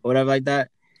or whatever like that.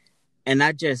 And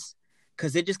I just,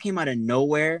 because it just came out of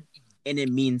nowhere, and it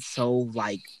means so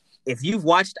like, if you've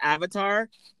watched Avatar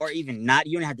or even not,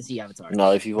 you don't have to see Avatar.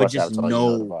 No, if you watch Avatar, you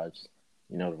know the vibes.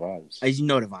 You know the vibes. You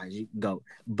know the vibes. You go,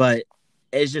 but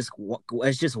it's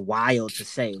just wild to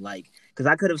say, like, because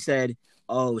I could have said,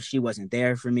 "Oh, she wasn't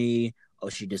there for me. Oh,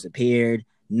 she disappeared."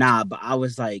 Nah, but I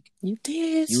was like, you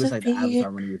disappeared. You was like the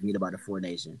Avatar when you read about the Four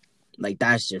Nation. Like,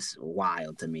 that's just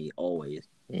wild to me always.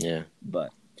 Yeah,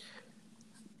 but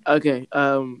okay.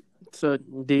 So are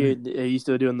you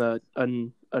still doing the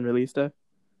unreleased stuff?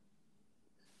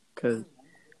 Cause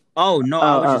I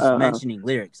was just mentioning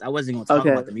lyrics. I wasn't gonna talk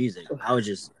about the music.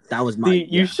 That was my.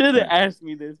 You should have asked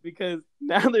me this, because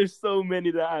now there's so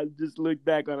many that I just look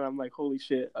back on and I'm like, holy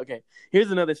shit. Okay,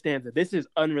 here's another stanza. This is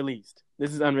unreleased.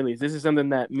 This is something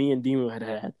that me and Demu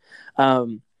had.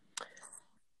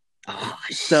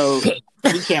 So shit.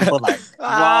 You can't pull like,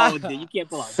 whoa, dude. You can't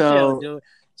pull out. Chill, dude.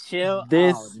 Chill.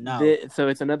 So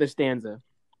it's another stanza.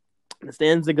 The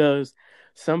stanza goes,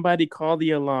 "Somebody call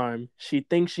the alarm. She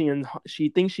thinks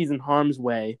she's in harm's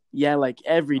way. Yeah, like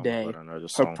every day.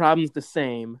 Her problem's the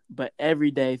same, but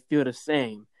every day feel the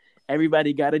same.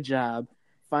 Everybody got a job.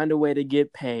 Find a way to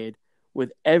get paid.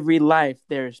 With every life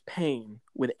there's pain.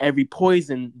 With every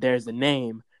poison there's a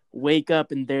name. Wake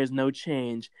up and there's no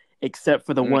change except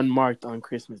for the one marked on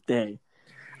Christmas Day."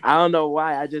 I don't know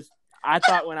why. I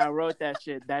thought when I wrote that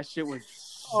shit was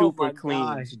super clean.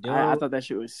 Gosh, I thought that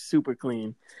shit was super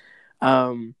clean.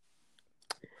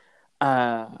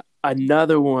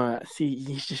 Another one. See,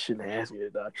 you just shouldn't ask me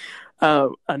this, dog.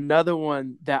 Another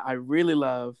one that I really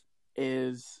love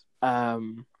is off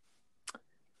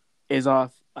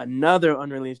another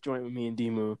unreleased joint with me and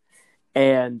Demu,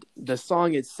 and the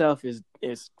song itself is,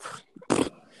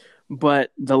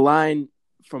 but the line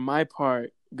from my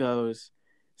part goes,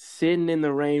 "Sitting in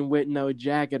the rain with no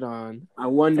jacket on. I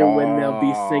wonder when they'll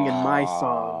be singing my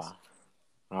songs."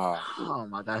 Oh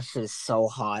my gosh, it's so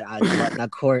hard. I love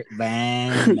that chord,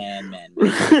 man.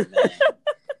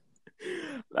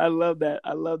 I love that.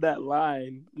 I love that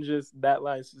line. Just that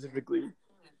line specifically.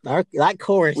 That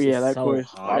chorus, that so chorus.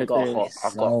 hard. I've got a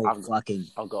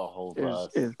whole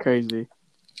verse. It's crazy.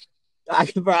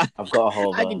 I've got a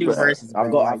whole verse. I can do verses.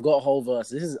 I've got a whole verse.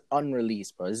 This is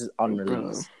unreleased, bro. This is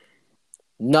unreleased.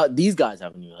 Not these guys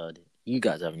haven't even heard it. You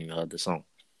guys haven't even heard the song.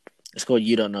 It's called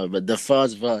 "You Don't Know," but the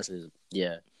first verse is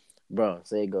bro.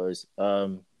 So it goes.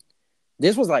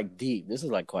 This was like deep. This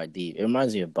is like quite deep. It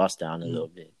reminds me of Bust Down a little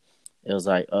bit. It was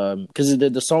like because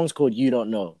the song's called "You Don't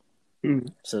Know."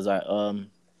 So it's like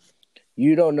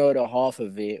you don't know the half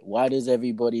of it. Why does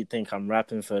everybody think I'm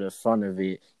rapping for the fun of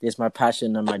it? This my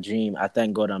passion and my dream. I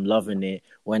thank God I'm loving it.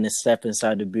 When I step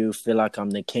inside the booth, feel like I'm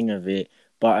the king of it.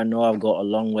 But I know I've got a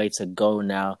long way to go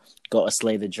now. Got to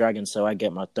slay the dragon so I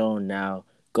get my throne now.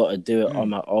 Got to do it on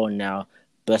my own now.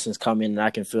 Blessings come in and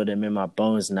I can feel them in my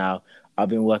bones now. I've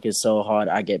been working so hard,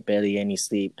 I get barely any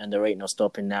sleep. And there ain't no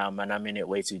stopping now, man, I'm in it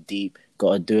way too deep.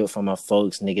 Gotta do it for my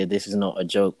folks, nigga, this is not a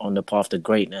joke. On the path to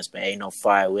greatness, but ain't no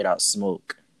fire without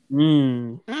smoke.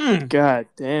 God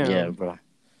damn. Yeah, bro.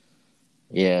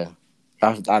 Yeah.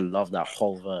 I love that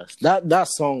whole verse. That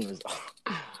song is...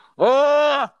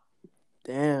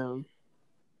 Damn.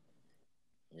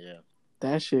 Yeah.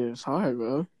 That shit is hard,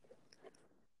 bro.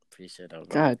 Appreciate that, bro.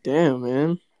 God damn,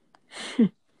 man.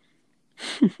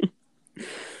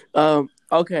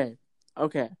 Okay.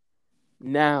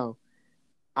 Now,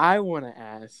 I want to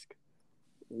ask,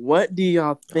 what do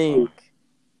y'all think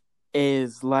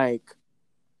is like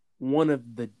one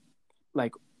of the,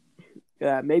 like,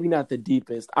 maybe not the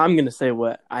deepest. I'm gonna say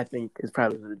what I think is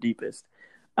probably the deepest.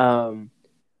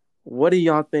 What do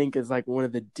y'all think is like one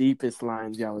of the deepest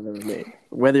lines y'all have ever made?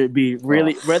 Whether it be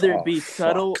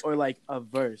subtle or like a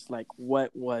verse. Like,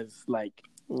 what was like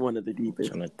one of the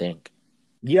deepest? I'm trying to think.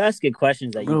 You asking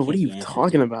questions that what are you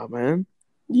talking about, man?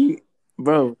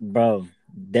 Bro,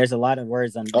 there's a lot of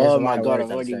words on. Oh my god,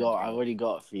 I've already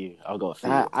got a few. I've got a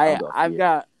few.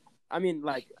 I mean,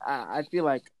 like, I feel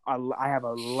like I have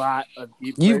a lot of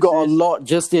deep. You've got a lot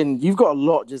just in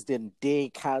day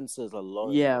cancers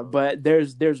alone. Yeah, bro. But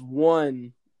there's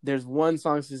one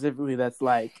song specifically that's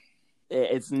like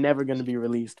it's never gonna be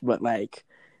released, but like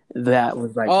that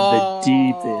was like the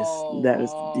deepest. That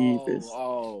was the deepest.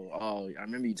 I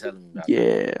remember you telling me about that.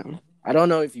 Yeah. I don't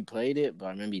know if you played it, but I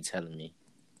remember you telling me.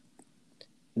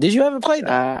 Did you ever play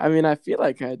that? I mean, I feel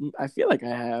like I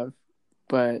have,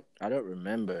 but I don't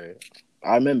remember.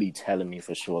 I remember you telling me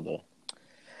for sure though.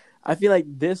 I feel like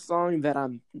this song that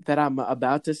I'm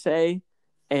about to say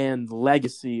and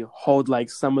Legacy hold like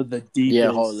some of the deepest.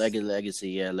 Yeah, whole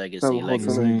Legacy. Yeah, Legacy. Some of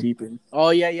the deepest.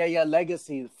 Oh yeah.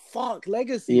 Legacy. Fuck,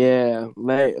 Legacy. Yeah,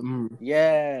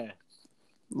 yeah.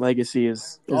 Legacy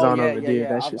is on over there.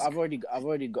 Yeah. I've already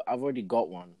got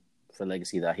one. for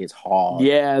Legacy that hits hard.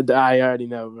 Yeah, I already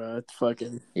know, bro. It's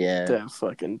fucking yeah.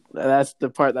 That's the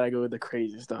part that I go with the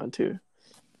craziest on too.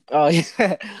 Oh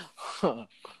yeah.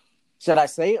 Should I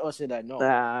say it or should I not?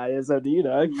 Nah, it's up to you,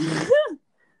 dog.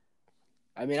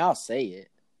 I mean, I'll say it.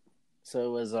 So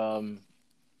it was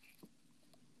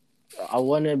I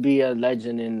want to be a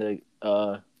legend in the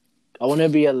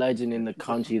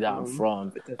country that I'm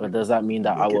from, but does that mean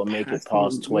that I will make it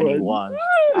past 21?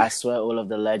 I swear all of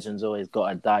the legends always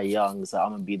gotta die young, so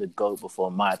I'm gonna be the GOAT before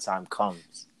my time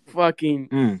comes.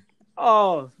 Fucking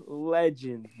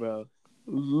legend, bro.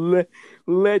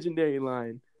 Legendary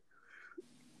line.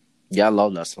 Yeah, I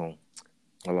love that song.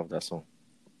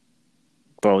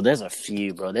 Bro, there's a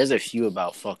few, bro. There's a few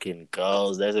about fucking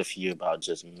girls. There's a few about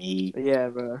just me. Yeah,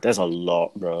 bro. There's a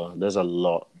lot, bro. There's a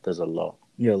lot.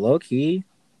 Yo, low key.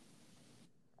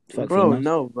 Fuck bro,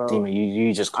 no, bro. Demon,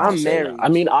 you just can't say married. That. I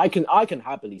mean, I can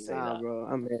happily say that. Bro,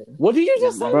 I'm married. What did you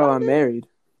just say? Bro, I'm married.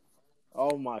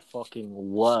 Oh my fucking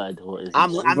word! What is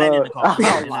I'm ending the call.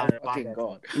 Oh my fucking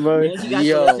god, bro! You guys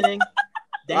are listening.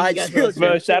 Chill,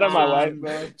 bro. Shout out my wife,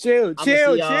 bro. Chill, bro.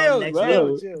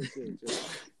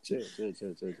 Chill.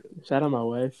 Shout out my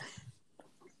wife.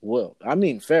 Well, I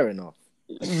mean, fair enough.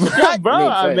 Bro,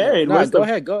 I'm married. Nah, go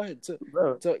ahead. Bro.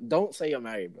 Don't say you're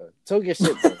married, bro. Talk your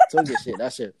shit, bro.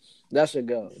 That should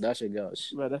go. That should go.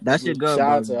 Shout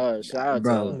out to her. Shout out to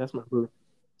her. That's my boo.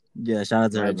 Yeah, shout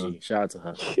out to her. Bro. Shout out to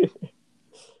her.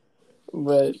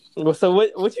 But so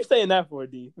what you saying that for,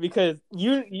 D? Because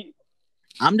you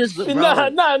I'm just bro.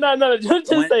 No.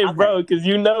 Just say bro, because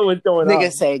you know what's going on.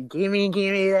 Nigga say, gimme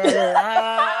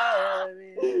that.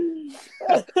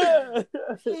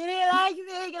 Like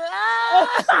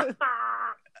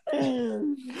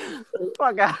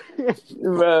fuck out,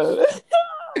 bro.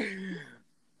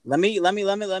 Let me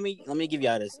give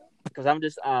y'all this because I'm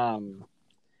just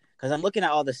because I'm looking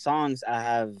at all the songs I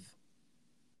have.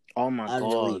 Oh my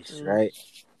god! Right,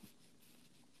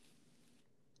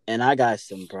 and I got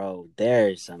some, bro.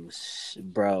 There's some,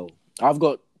 bro. I've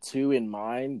got 2 in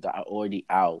mind that are already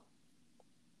out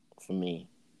for me.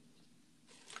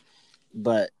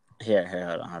 But here,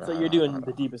 hold on. So you're doing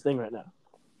the deepest thing right now.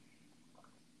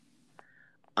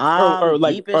 Or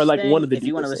like one of the deepest. If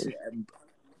you want to listen,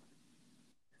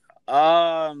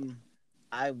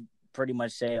 I pretty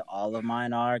much say all of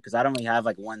mine are because I don't really have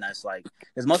like one that's like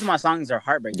because most of my songs are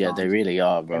heartbreak. Yeah, songs. They really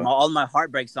are, bro. And all my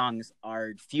heartbreak songs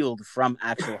are fueled from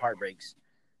actual heartbreaks.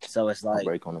 So it's like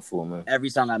heartbreak on the full moon. Every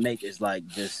song I make is like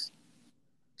just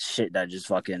shit that just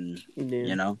fucking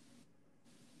you know.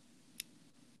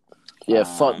 Yeah,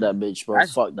 fuck that bitch, bro.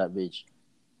 Fuck that bitch.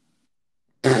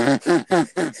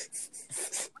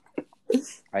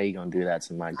 How you gonna do that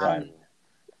to my guy?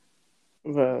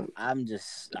 I'm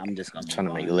just gonna trying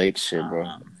to make late shit, bro.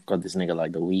 Got this nigga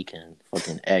like The Weeknd,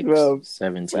 fucking X, bro,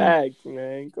 17. Facts,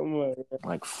 man. Come on.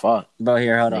 Like fuck, bro.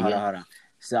 Here, hold on.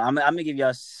 So I'm gonna give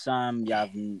y'all some y'all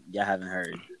haven't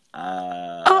heard.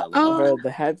 Bro,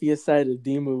 the happiest side of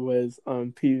Demu was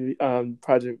on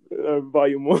Project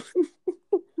Volume 1.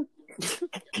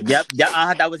 Yep.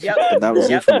 That was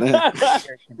it from there.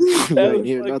 You ain't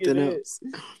hear nothing else.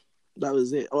 That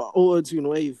was it. Auto-Tune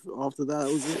Wave. After that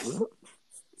was it, bro.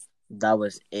 That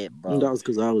was it, bro. That was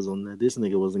because I was on there. This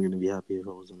nigga wasn't gonna be happy if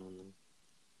I wasn't on there.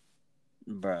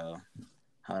 Bro,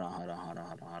 hold on.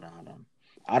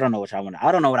 I don't know what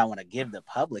I want to give the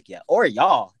public yet, or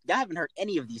y'all. Y'all haven't heard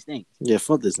any of these things. Yeah,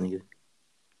 fuck this nigga.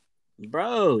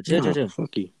 Bro, chill.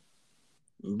 Fuck you.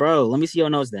 Bro, let me see your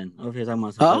nose then. Over here talking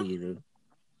about some you, dude.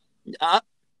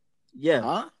 Yeah.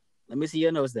 Huh? Let me see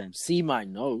your nose then. See my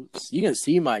notes. You can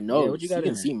see my notes. Yeah, what you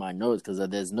can see my notes because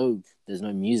there's no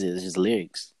music. There's just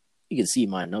lyrics. You can see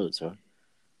my notes, bro.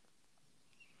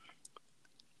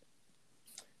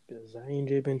 I ain't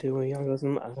dripping till when y'all got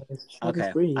some eyes.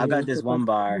 Okay, I got this one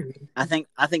bar. I think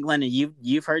Lennon,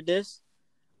 you've heard this.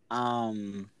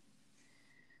 But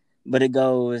it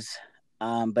goes,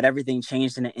 but everything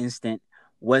changed in an instant.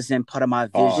 Wasn't part of my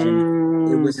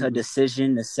vision. It was her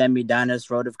decision to send me down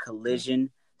this road of collision,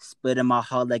 splitting my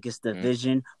heart like it's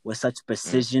division with such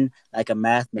precision, like a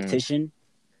mathematician.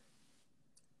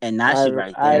 And that shit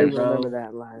right there, I bro. remember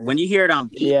that line. When you hear it on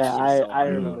beat, yeah, I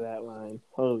remember that line.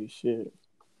 Holy shit.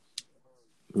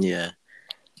 Yeah.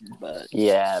 But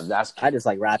yeah, I just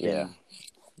like rapping.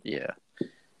 Yeah.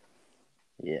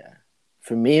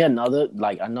 For me, another,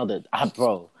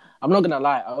 bro. I'm not gonna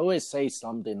lie. I always say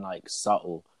something like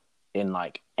subtle in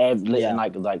like every, in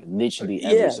like literally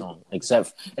every song,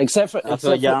 except for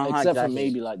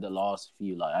maybe like the last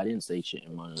few. Like I didn't say shit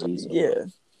in Mona Lisa. Yeah.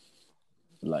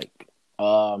 Like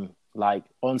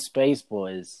on Space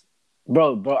Boys,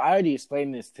 bro. I already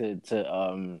explained this to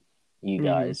you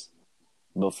guys.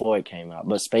 before it came out.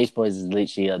 But Space Boys is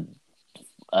literally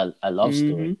a love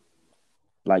story.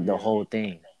 Like the whole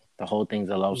thing. The whole thing's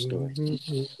a love story.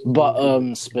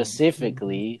 But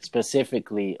specifically,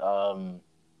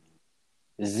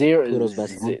 Zero.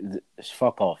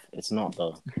 Fuck off. It's not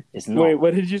though. It's not. Wait,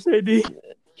 what did you say, D?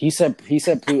 He said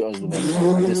Pluto's the best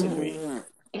song. I disagree.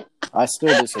 I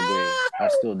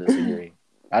still disagree.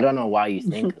 I don't know why you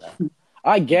think that.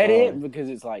 I get it because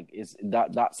it's like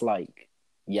that's like,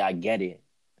 yeah, I get it.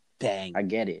 Dang. I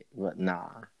get it, but nah.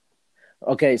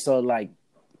 Okay, so like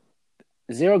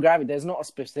Zero Gravity, there's not a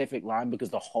specific line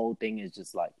because the whole thing is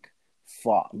just like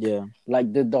fuck. Yeah.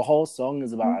 Like the whole song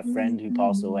is about a friend who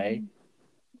passed away.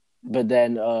 But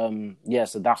then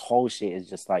so that whole shit is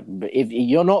just like, but if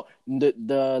you're not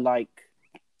the like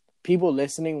people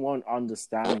listening won't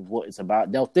understand what it's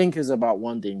about. They'll think it's about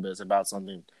one thing, but it's about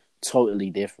something totally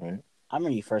different. I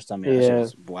remember you first time that shit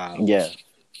was wild. Yeah.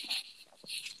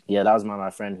 Yeah, that was my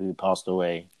friend who passed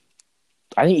away.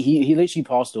 I think he literally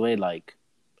passed away like,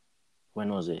 when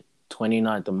was it?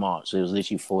 29th of March. So it was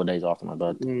literally 4 days after my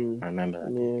birthday. I remember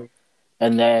that. Yeah.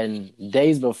 And then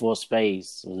Days Before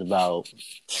Space was about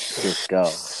this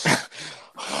girl.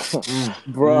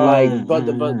 Bro. Like, but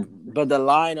the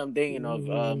line I'm thinking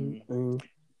of,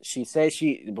 she said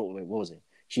what was it?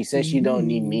 She said she don't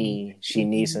need me. She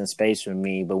needs some space from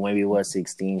me. But when we were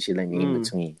 16, she let me in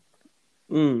between.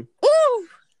 Ooh!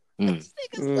 This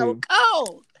nigga's so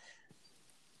cold.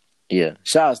 Yeah.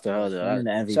 Shout out to her though.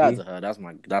 Shout out to her. That's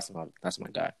my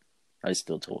guy. I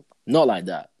still talk. Not like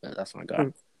that, but that's my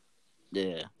guy.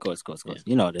 Yeah, of course. Yeah.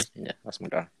 You know this. Yeah, that's my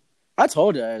guy. I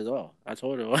told her as well. I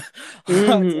told her what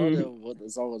the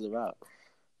song was about.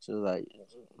 She was like,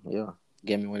 yeah,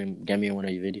 get me one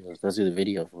of your videos. Let's do the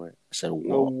video for it. I said,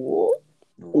 what?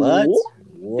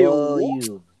 Whoa,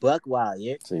 you buck wild,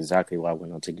 yeah. That's exactly why we're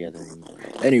not together anymore.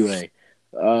 Anyway,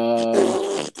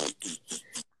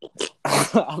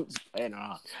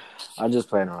 I'm just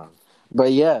playing around.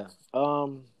 But yeah,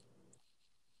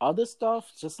 other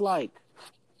stuff, just like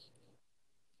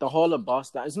the whole of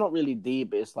Boston, it's not really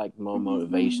deep, it's like more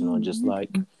motivational, just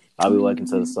like I'll be working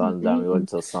till the sun's down, we working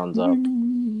till the sun's up.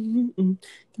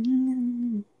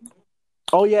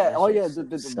 Oh yeah,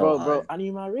 bro. I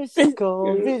need my wrist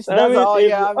cold, bitch. That's all.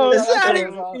 Yeah, I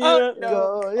mean,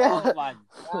 oh my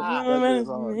god,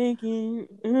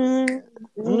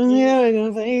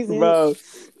 bro.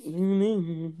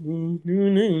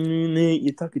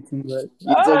 You're talking too much.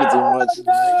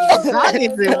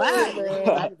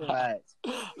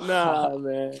 Nah,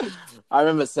 man. I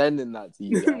remember sending that to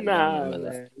you guys. Nah,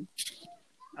 man.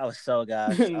 I was so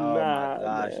gosh. Oh my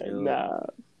gosh, dude. Nah.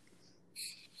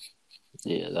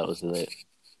 Yeah, that was lit.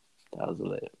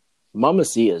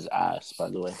 Mamacita's ass, by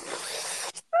the way.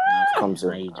 I've come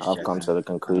to the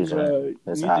conclusion. Bro,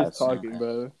 it's you ass. just talking,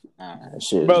 bro.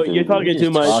 Shit bro, you're talking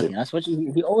too much. That's what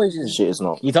he always is. Shit is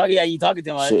not. You talking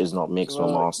too much. Shit is not mixed or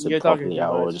mastered properly at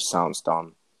all. It just sounds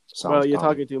dumb. Bro, you're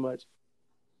talking too much.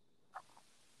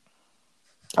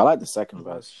 I like the second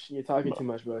verse. You're talking too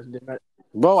much, bro.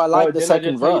 Bro, I like the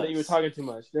second verse. You were talking too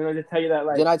much. Didn't I just tell you that?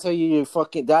 Like, did I tell you you're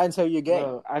fucking? Did I tell you you're gay?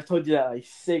 Bro, I told you that like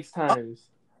 6 times.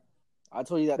 I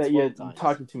told you that 12 you're times.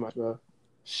 Talking too much, bro.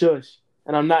 Shush.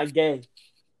 And I'm not gay.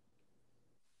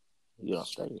 You don't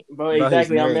straight. Bro,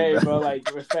 exactly. I'm married, bro.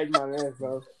 Like, respect my man,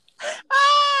 bro.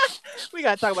 We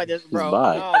gotta talk about this, bro. Oh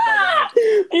my god.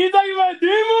 You talking about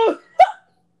Demon?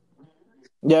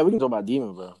 Yeah, we can talk about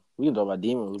Demon, bro. We can talk about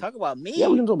Demon. Talk about me. Yeah,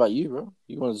 we can talk about you, bro.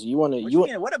 You want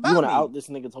to out this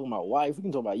nigga talking about wife? We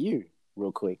can talk about you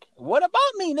real quick. What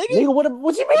about me, nigga? Nigga,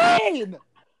 what you mean?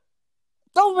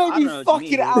 Don't make me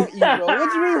fucking out you, bro.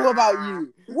 What you mean about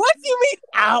you? What you mean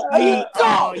out me?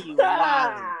 Oh, you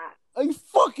wow. Are you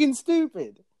fucking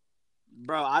stupid?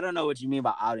 Bro, I don't know what you mean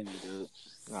by outing me, dude.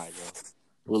 Alright, bro.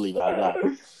 We'll leave it at that.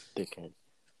 Dickhead.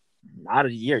 Out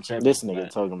of the year, champion. This nigga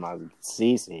talking about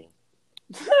Cece.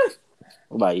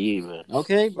 What about you, bro?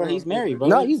 Okay, bro. He's married, bro.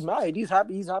 No, he's married. He's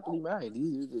happily married.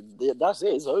 That's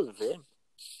it. It's over for him.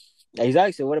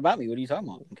 Exactly. So what about me? What are you talking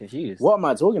about? I'm confused. What am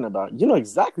I talking about? You know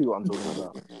exactly what I'm talking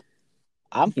about.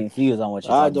 I'm confused on what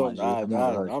you're talking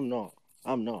about.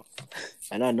 I'm not.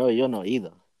 And I know you're not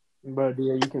either. Bro, D,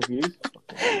 are you confused?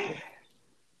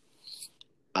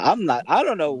 I'm not. I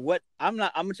don't know what. I'm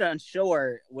not. I'm trying to show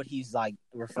her what he's like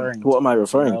referring to. What am I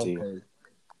referring to?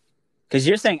 Because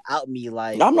you're saying out me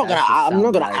like I'm not gonna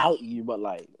out you, but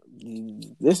like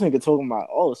this nigga talking about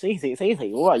say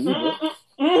what about you, bro?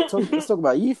 Let's talk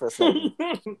about you for a second.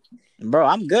 Bro,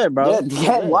 I'm good, bro.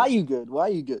 Yeah. Why you good?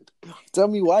 Tell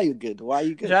me why you good. Why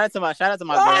you good? Shout out to my girl.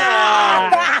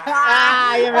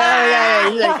 Yeah.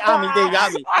 You like,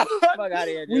 got me. Fuck out of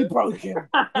here, dude. We broke him.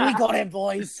 We got him,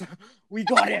 boys. We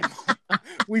got him.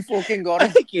 We fucking got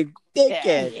him. You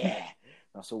dickhead. Yeah.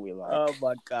 That's what we like. Oh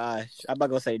my gosh. I'm not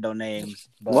gonna say no names.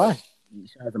 But why?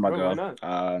 Shout out to my girl. Why not?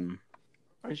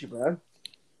 Aren't you proud?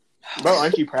 Bro,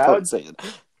 aren't you proud?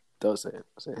 Don't say it.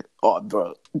 Oh,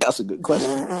 bro, that's a good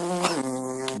question.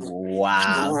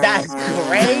 Wow, that's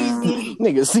crazy.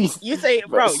 Nigga, see. You say,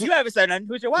 bro, you haven't said nothing.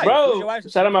 Who's your wife? Bro, Who's your wife?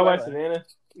 shout out my wife, Savannah.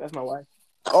 That's my wife.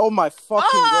 Oh my fucking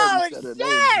god, you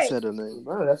said her name.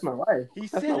 Bro, that's my wife. He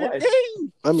that's said my wife.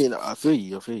 Thing. I mean, I feel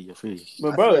you.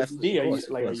 But bro, it's D. Are you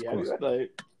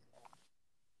like?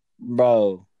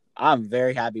 Bro, I'm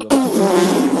very happy with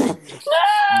my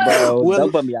bro,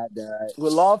 don't put me out there. We're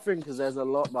laughing because there's a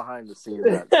lot behind the scenes.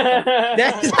 There's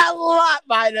a lot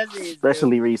behind the scenes.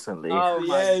 Especially recently. Oh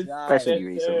my god. Especially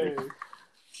recently.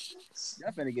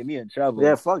 You're finna get me in trouble.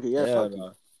 Yeah, fuck it. Yeah, fuck it.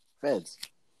 Feds.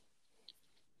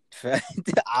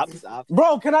 Ops.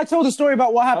 Bro, can I tell the story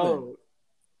about what happened? Oh.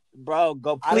 Bro,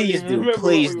 go. Please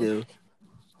do.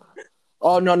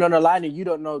 Oh, no, Liner, you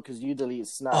don't know because you delete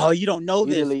Snap. Oh, you don't know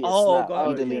this. Oh,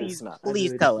 God.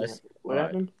 Please tell us. What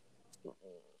happened?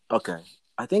 Okay.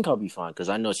 I think I'll be fine because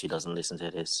I know she doesn't listen to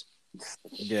this.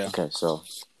 Yeah. Okay, so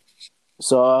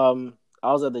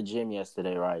I was at the gym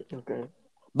yesterday, right? Okay.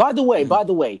 By the way,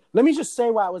 let me just say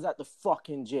why I was at the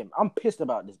fucking gym. I'm pissed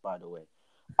about this, by the way.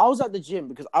 I was at the gym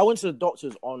because I went to the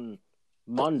doctor's on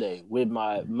Monday with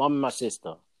my mom and my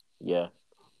sister. Yeah.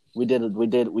 We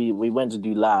went to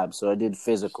do labs, so I did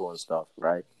physical and stuff,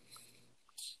 right?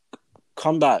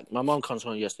 Come back. My mom comes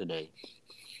home yesterday.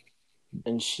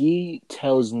 And she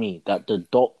tells me that the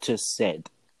doctor said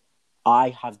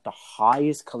I have the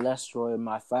highest cholesterol in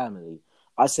my family.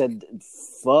 I said,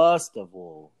 first of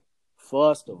all,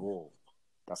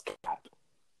 that's cap.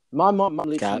 My mom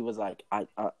literally was like,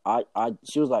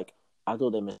 she was like, I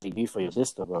thought they mistake you for your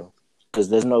sister, bro. Because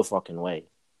there's no fucking way.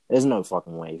 If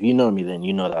you know me, then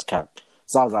you know that's cap.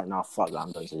 So I was like, nah, fuck that.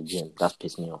 I'm going to the gym. That's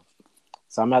pissed me off.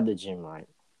 So I'm at the gym, right?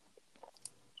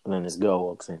 And then this girl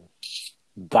walks in.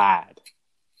 Bad,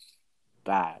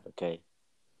 okay?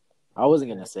 I wasn't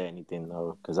going to say anything,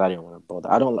 though, because I didn't want to bother.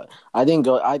 I think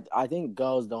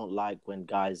girls don't like when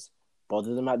guys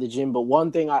bother them at the gym. But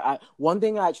one thing I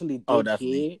actually did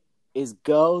hear is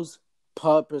girls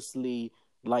purposely,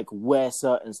 like, wear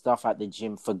certain stuff at the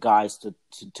gym for guys to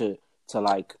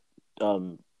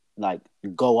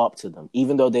go up to them,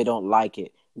 even though they don't like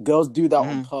it. Girls do that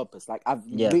on purpose. Like, I've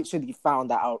literally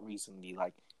found that out recently,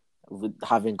 like, with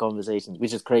having conversations,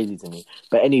 which is crazy to me.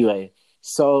 But anyway,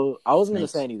 so I wasn't going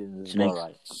to say anything to this girl,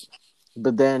 right?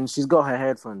 But then she's got her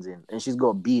headphones in, and she's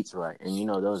got Beats, right? And, you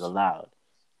know, those are loud.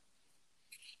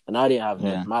 And I didn't have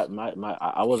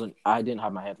I didn't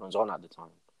have my headphones on at the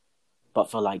time.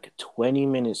 But for like 20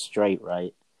 minutes straight,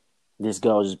 right? This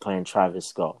girl was just playing Travis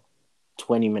Scott.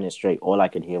 20 minutes straight, all I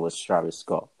could hear was Travis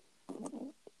Scott.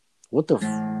 What the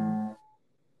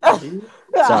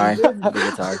Sorry.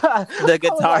 The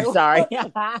guitar, sorry.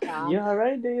 You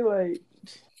alright, dude? Like,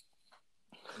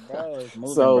 bro, it's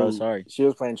moving, so bro, sorry. She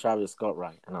was playing Travis Scott,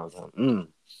 right? And I was like,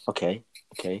 okay,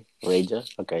 Rager,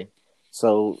 okay.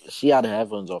 So she had her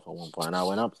headphones off at one point, and I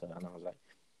went up to her and I was like,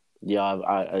 yeah,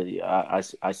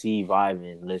 I see you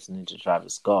vibing, listening to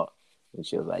Travis Scott. And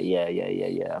she was like, yeah,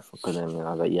 I fuck with him. And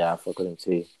I was like, yeah, I fuck with him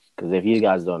too. Because if you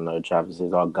guys don't know, Travis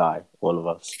is our guy, all of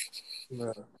us.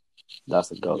 Yeah.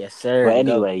 That's a go. Yes, sir. But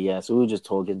anyway, so we were just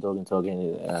talking.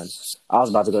 And I was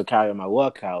about to go carry on my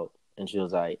workout. And she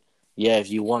was like, yeah, if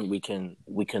you want, we can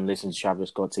listen to Travis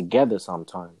Scott together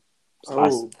sometime.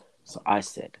 So I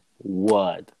said,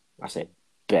 word. I said,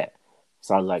 bet.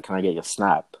 So I was like, can I get your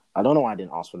Snap? I don't know why I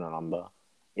didn't ask for the number.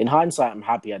 In hindsight, I'm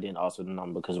happy I didn't ask for the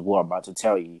number because what I'm about to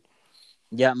tell you.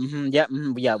 Yeah, yeah.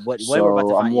 What so we're about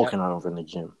to find, I'm walking out over in the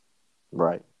gym,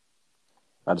 right?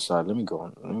 I decided, let me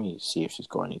see if she's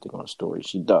got anything on story.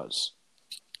 She does.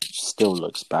 She still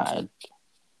looks bad.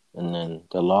 And then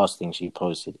the last thing she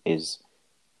posted is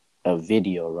a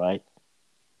video, right?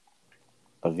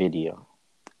 A video.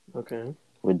 Okay.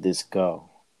 With this girl.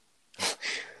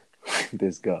 And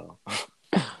this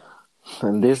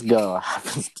girl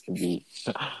happens to be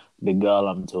the girl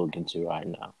I'm talking to right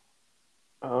now.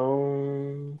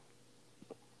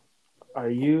 Are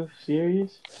you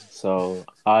serious? So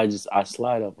I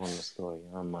slide up on the story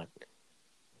and I'm like,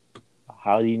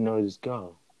 how do you know this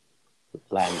girl?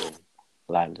 Landon.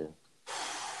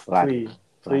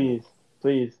 Please,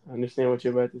 understand what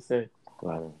you're about to say.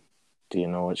 Landon. Do you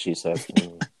know what she said to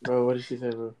me? Bro, what did she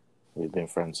say, bro? We've been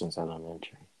friends since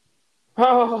elementary.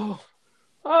 Oh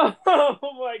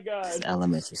my God! Since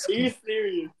elementary school. Are you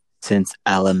serious? Since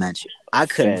elementary, I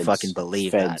couldn't fucking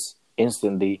believe that.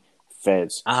 Instantly,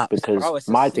 feds. Because bro,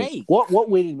 my thing, what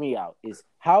weirded me out is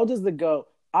how does the girl?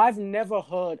 I've never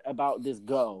heard about this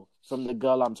girl from the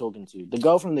girl I'm talking to. The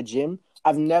girl from the gym,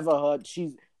 I've never heard.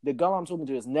 The girl I'm talking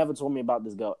to has never told me about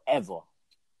this girl ever.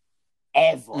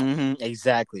 Mm-hmm,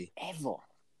 exactly. Ever.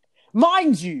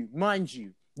 Mind you,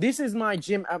 this is my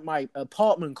gym at my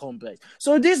apartment complex.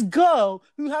 So this girl,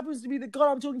 who happens to be the girl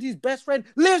I'm talking to's best friend,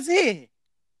 lives here.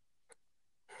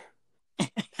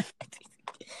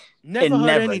 Never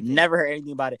heard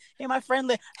anything about it. Hey, my friend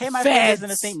lives in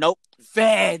the same. Nope.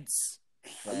 Feds.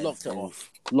 Locked it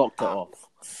off.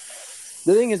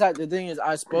 The thing is,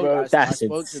 I spoke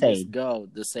to this girl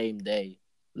the same day,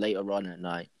 later on at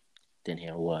night. Didn't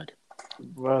hear a word.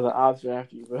 Bro, the ops are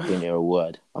after you, bro. Didn't hear a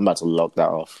word. I'm about to lock that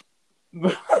off.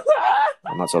 Hey,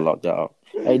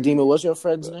 Dima, what's your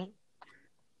friend's name?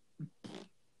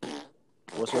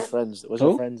 What's your friend's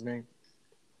name?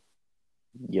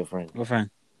 Your friend. What friend?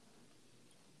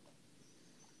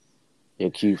 Your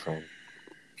cute friend.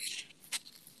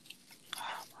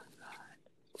 Oh my God.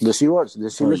 Does she watch?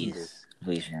 Does she listen to this?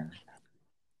 Please, man.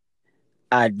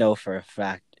 I know for a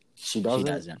fact she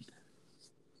doesn't.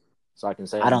 So I can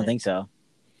say. I don't think so.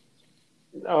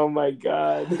 Oh my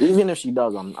God! Even if she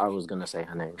does, I was gonna say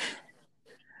her name.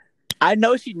 I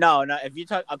know she. No. If you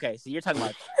talk, okay. So you're talking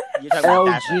about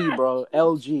LG, bro.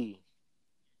 LG.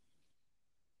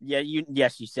 Yeah,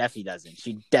 she definitely doesn't.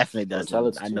 She definitely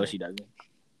doesn't. I know she doesn't.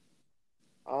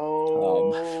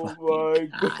 Oh my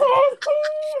God!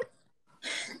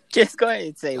 Just go ahead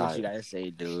and say what you gotta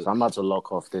say, dude. So I'm about to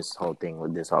lock off this whole thing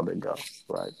with this other girl,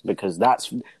 right? Because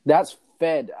that's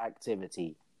Fed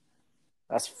activity.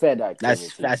 That's Fed activity.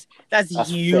 That's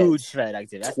huge Fed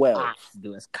activity. That's 12. Cops,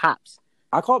 dude. It's cops.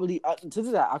 I can't believe I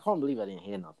didn't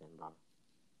hear nothing, bro.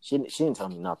 She didn't tell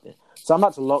me nothing. So I'm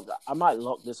about to I might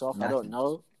lock this off. Nothing. I don't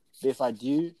know. But if I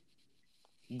do,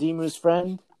 Dimu's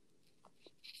friend,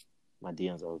 my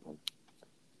DM's open.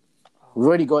 We've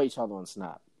already got each other on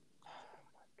Snap.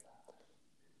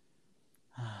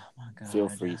 Oh my God. Feel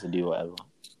free to do whatever.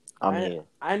 I'm here.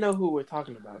 I know who we're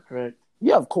talking about, correct?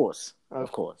 Yeah, of course. Okay.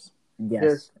 Of course.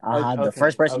 Yes. The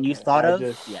first person you thought of?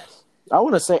 Yes. I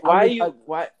want to say... Why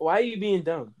are you being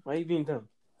dumb? Why are you being dumb?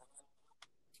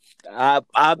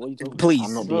 Please.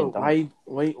 I'm not being dumb.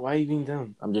 Why are you being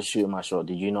dumb? I'm just shooting my shot.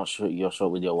 Did you not shoot your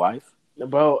shot with your wife?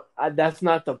 Bro, that's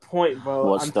not the point, bro.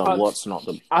 What's not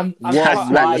the... Why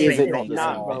is it not the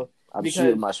same, bro? I'm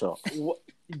shooting my shot.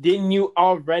 Didn't you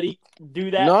already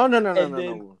do that? No.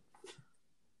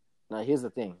 Now, here's the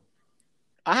thing.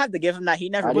 I have to give him that. He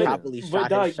never properly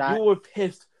shot his shot. You were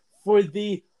pissed for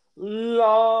the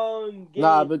long game.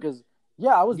 Nah, because...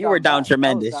 Yeah, I was. You were down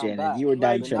tremendous, Shannon. You were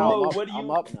down tremendous.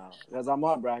 I'm up now because I'm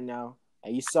up right now,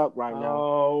 and you suck right now.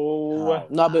 Oh,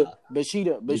 no, but she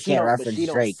don't Drake.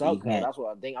 suck. That's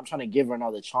what I think. I'm trying to give her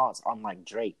another chance, unlike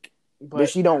Drake.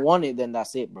 But she don't want it, then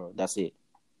that's it, bro. That's it.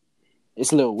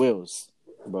 It's Lil Will's,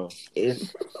 bro. He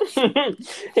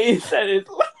said it.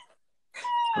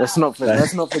 Let's not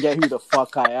forget who the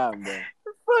fuck I am, bro.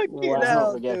 Let's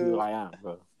not forget who I am,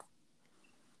 bro.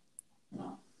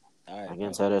 Right, I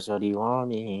can tell that's what you want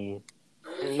me.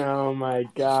 Oh my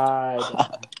God.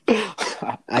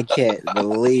 I can't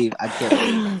believe.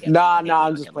 Nah,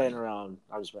 I'm just playing around.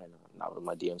 Not with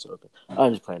my DMs open.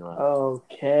 I'm just playing around.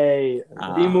 Okay.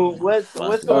 Dimu,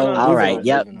 what's going on? All right,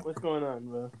 yep. What's going on,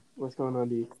 bro? What's going on,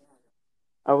 D?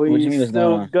 Are we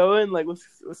still going? Like,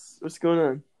 what's going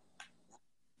on?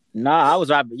 No, I was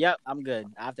right, but yep, I'm good.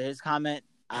 After his comment,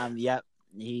 yep.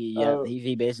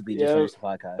 He basically just finished the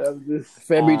podcast.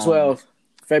 February 12th.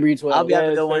 February 12th. I'll be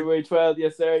having the one. February 12th.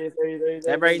 Yes, sir.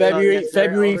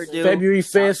 February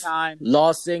 5th.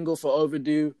 Last single for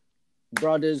Overdue.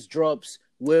 Brothers drops.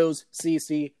 Wills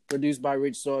CC. Produced by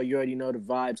Rich Saw. You already know the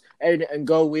vibes. And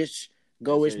go wish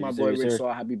my boy Rich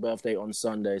Saw a happy birthday on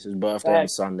Sunday. It's his birthday on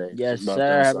Sunday. Yes,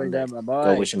 sir. Happy birthday, my boy.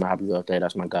 Go wish him a happy birthday.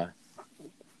 That's my guy.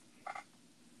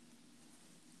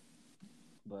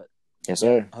 Yes,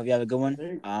 sir. Hope you have a good one.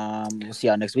 We'll see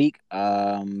y'all next week.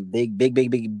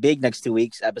 Big next 2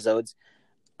 weeks episodes.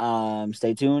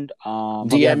 Stay tuned.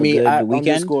 DM me at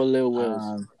 _Lil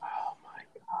Wills. Oh my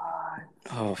God.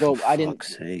 Oh, for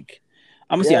fuck's sake.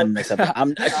 I'm gonna see y'all next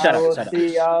episode. Shut up.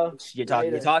 See y'all.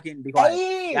 You're talking. Be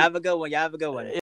quiet. Y'all have a good one.